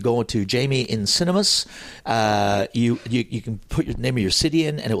world. If you go to Jamie in cinemas, you can put your name of your city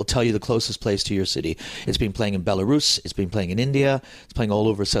in, and it will tell you the closest place to your city. It's been playing in Belarus. It's been playing in India. It's playing all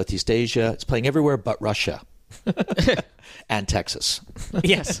over Southeast Asia. It's playing everywhere but Russia. And Texas.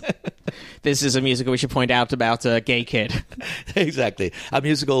 Yes. This is a musical we should point out about a gay kid. Exactly. A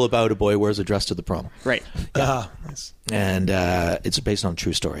musical about a boy wears a dress to the prom. Right. Nice. And it's based on a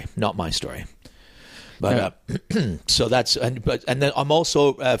true story, not my story. But so that's and then I'm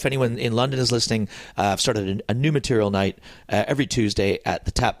also if anyone in London is listening, I've started a new material night every Tuesday at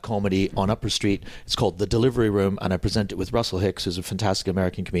the Tap Comedy on Upper Street. It's called The Delivery Room, and I present it with Russell Hicks, who's a fantastic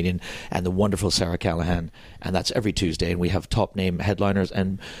American comedian, and the wonderful Sarah Callahan. And that's every Tuesday, and we have top name headliners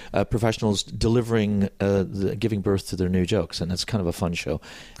and professionals delivering, giving birth to their new jokes, and it's kind of a fun show.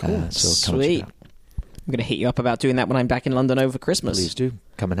 Cool. So sweet. I'm going to hit you up about doing that when I'm back in London over Christmas. Please do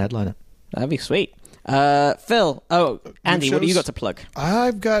come and headline it. That'd be sweet. Phil. Oh, Andy, what do you got to plug?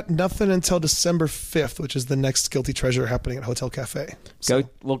 I've got nothing until December 5th, which is the next Guilty Treasure happening at Hotel Cafe. So.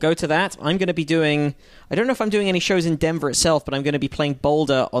 We'll go to that. I'm going to be doing... I don't know if I'm doing any shows in Denver itself, but I'm going to be playing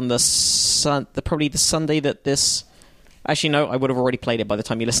Boulder on probably the Sunday that this... Actually, no, I would have already played it by the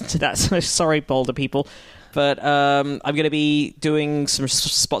time you listen to that, so sorry, Boulder people. But I'm going to be doing some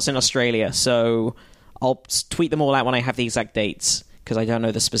spots in Australia, so I'll tweet them all out when I have the exact dates, because I don't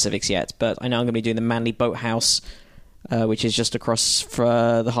know the specifics yet. But I know I'm going to be doing the Manly Boathouse, which is just across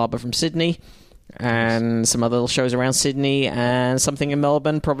the harbour from Sydney, and some other little shows around Sydney, and something in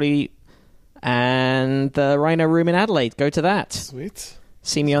Melbourne, probably, and the Rhino Room in Adelaide. Go to that. Sweet.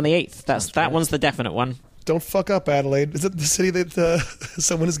 See me on the 8th. That one's the definite one. Don't fuck up, Adelaide. Is it the city that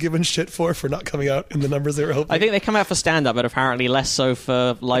someone is given shit for not coming out in the numbers they were hoping? I think they come out for stand-up, but apparently less so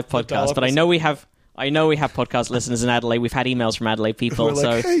for live podcasts. But I know we have podcast listeners in Adelaide. We've had emails from Adelaide people. We're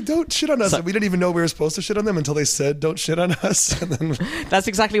like, hey, don't shit on us. And we didn't even know we were supposed to shit on them until they said, don't shit on us. And then that's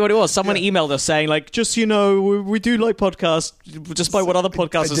exactly what it was. Someone emailed us saying, like, just, we do like podcasts, despite what other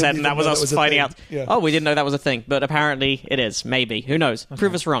podcasters said, and that was us finding out, we didn't know that was a thing. But apparently it is. Maybe. Who knows? Okay.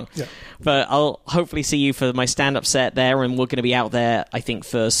 Prove us wrong. Yeah. But I'll hopefully see you for my stand-up set there, and we're going to be out there, I think,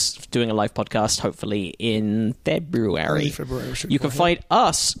 first doing a live podcast, hopefully in February. You can find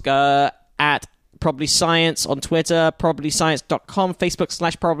us at Probably Science on Twitter, probablyscience.com,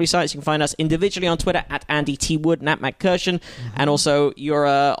 Facebook /probablyscience. You can find us individually on Twitter at Andy T. Wood and at Matt Kirshen. And also, you're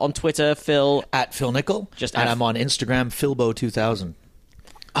on Twitter, Phil. At Phil Nickel. And I'm on Instagram, Philbo2000.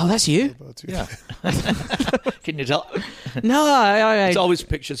 Oh, that's you? Yeah. Can you tell? No, it's always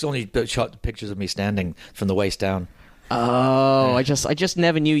pictures. It's only shot pictures of me standing from the waist down. Oh, I just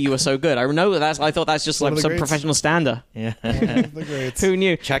never knew you were so good. I know I thought that's just like some professional stander. Yeah. The greats. Who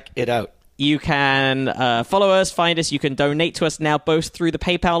knew? Check it out. You can follow us, find us. You can donate to us now, both through the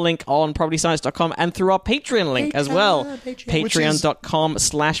PayPal link on probablyscience.com and through our Patreon link as well.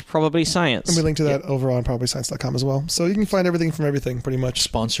 Patreon.com/probablyscience. And we link to that over on probablyscience.com as well. So you can find everything from everything, pretty much.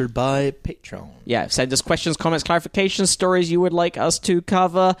 Sponsored by Patreon. Yeah, send us questions, comments, clarifications, stories you would like us to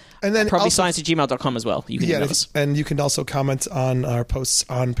cover. And then probablyscience@gmail.com as well. You can email us. And you can also comment on our posts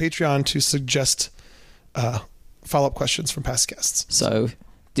on Patreon to suggest follow-up questions from past guests. So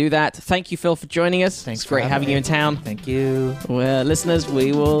do that. Thank you, Phil, for joining us. Thanks. It's great having you in town. Thank you. Well, listeners,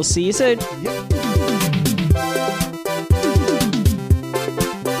 we will see you soon. Yep.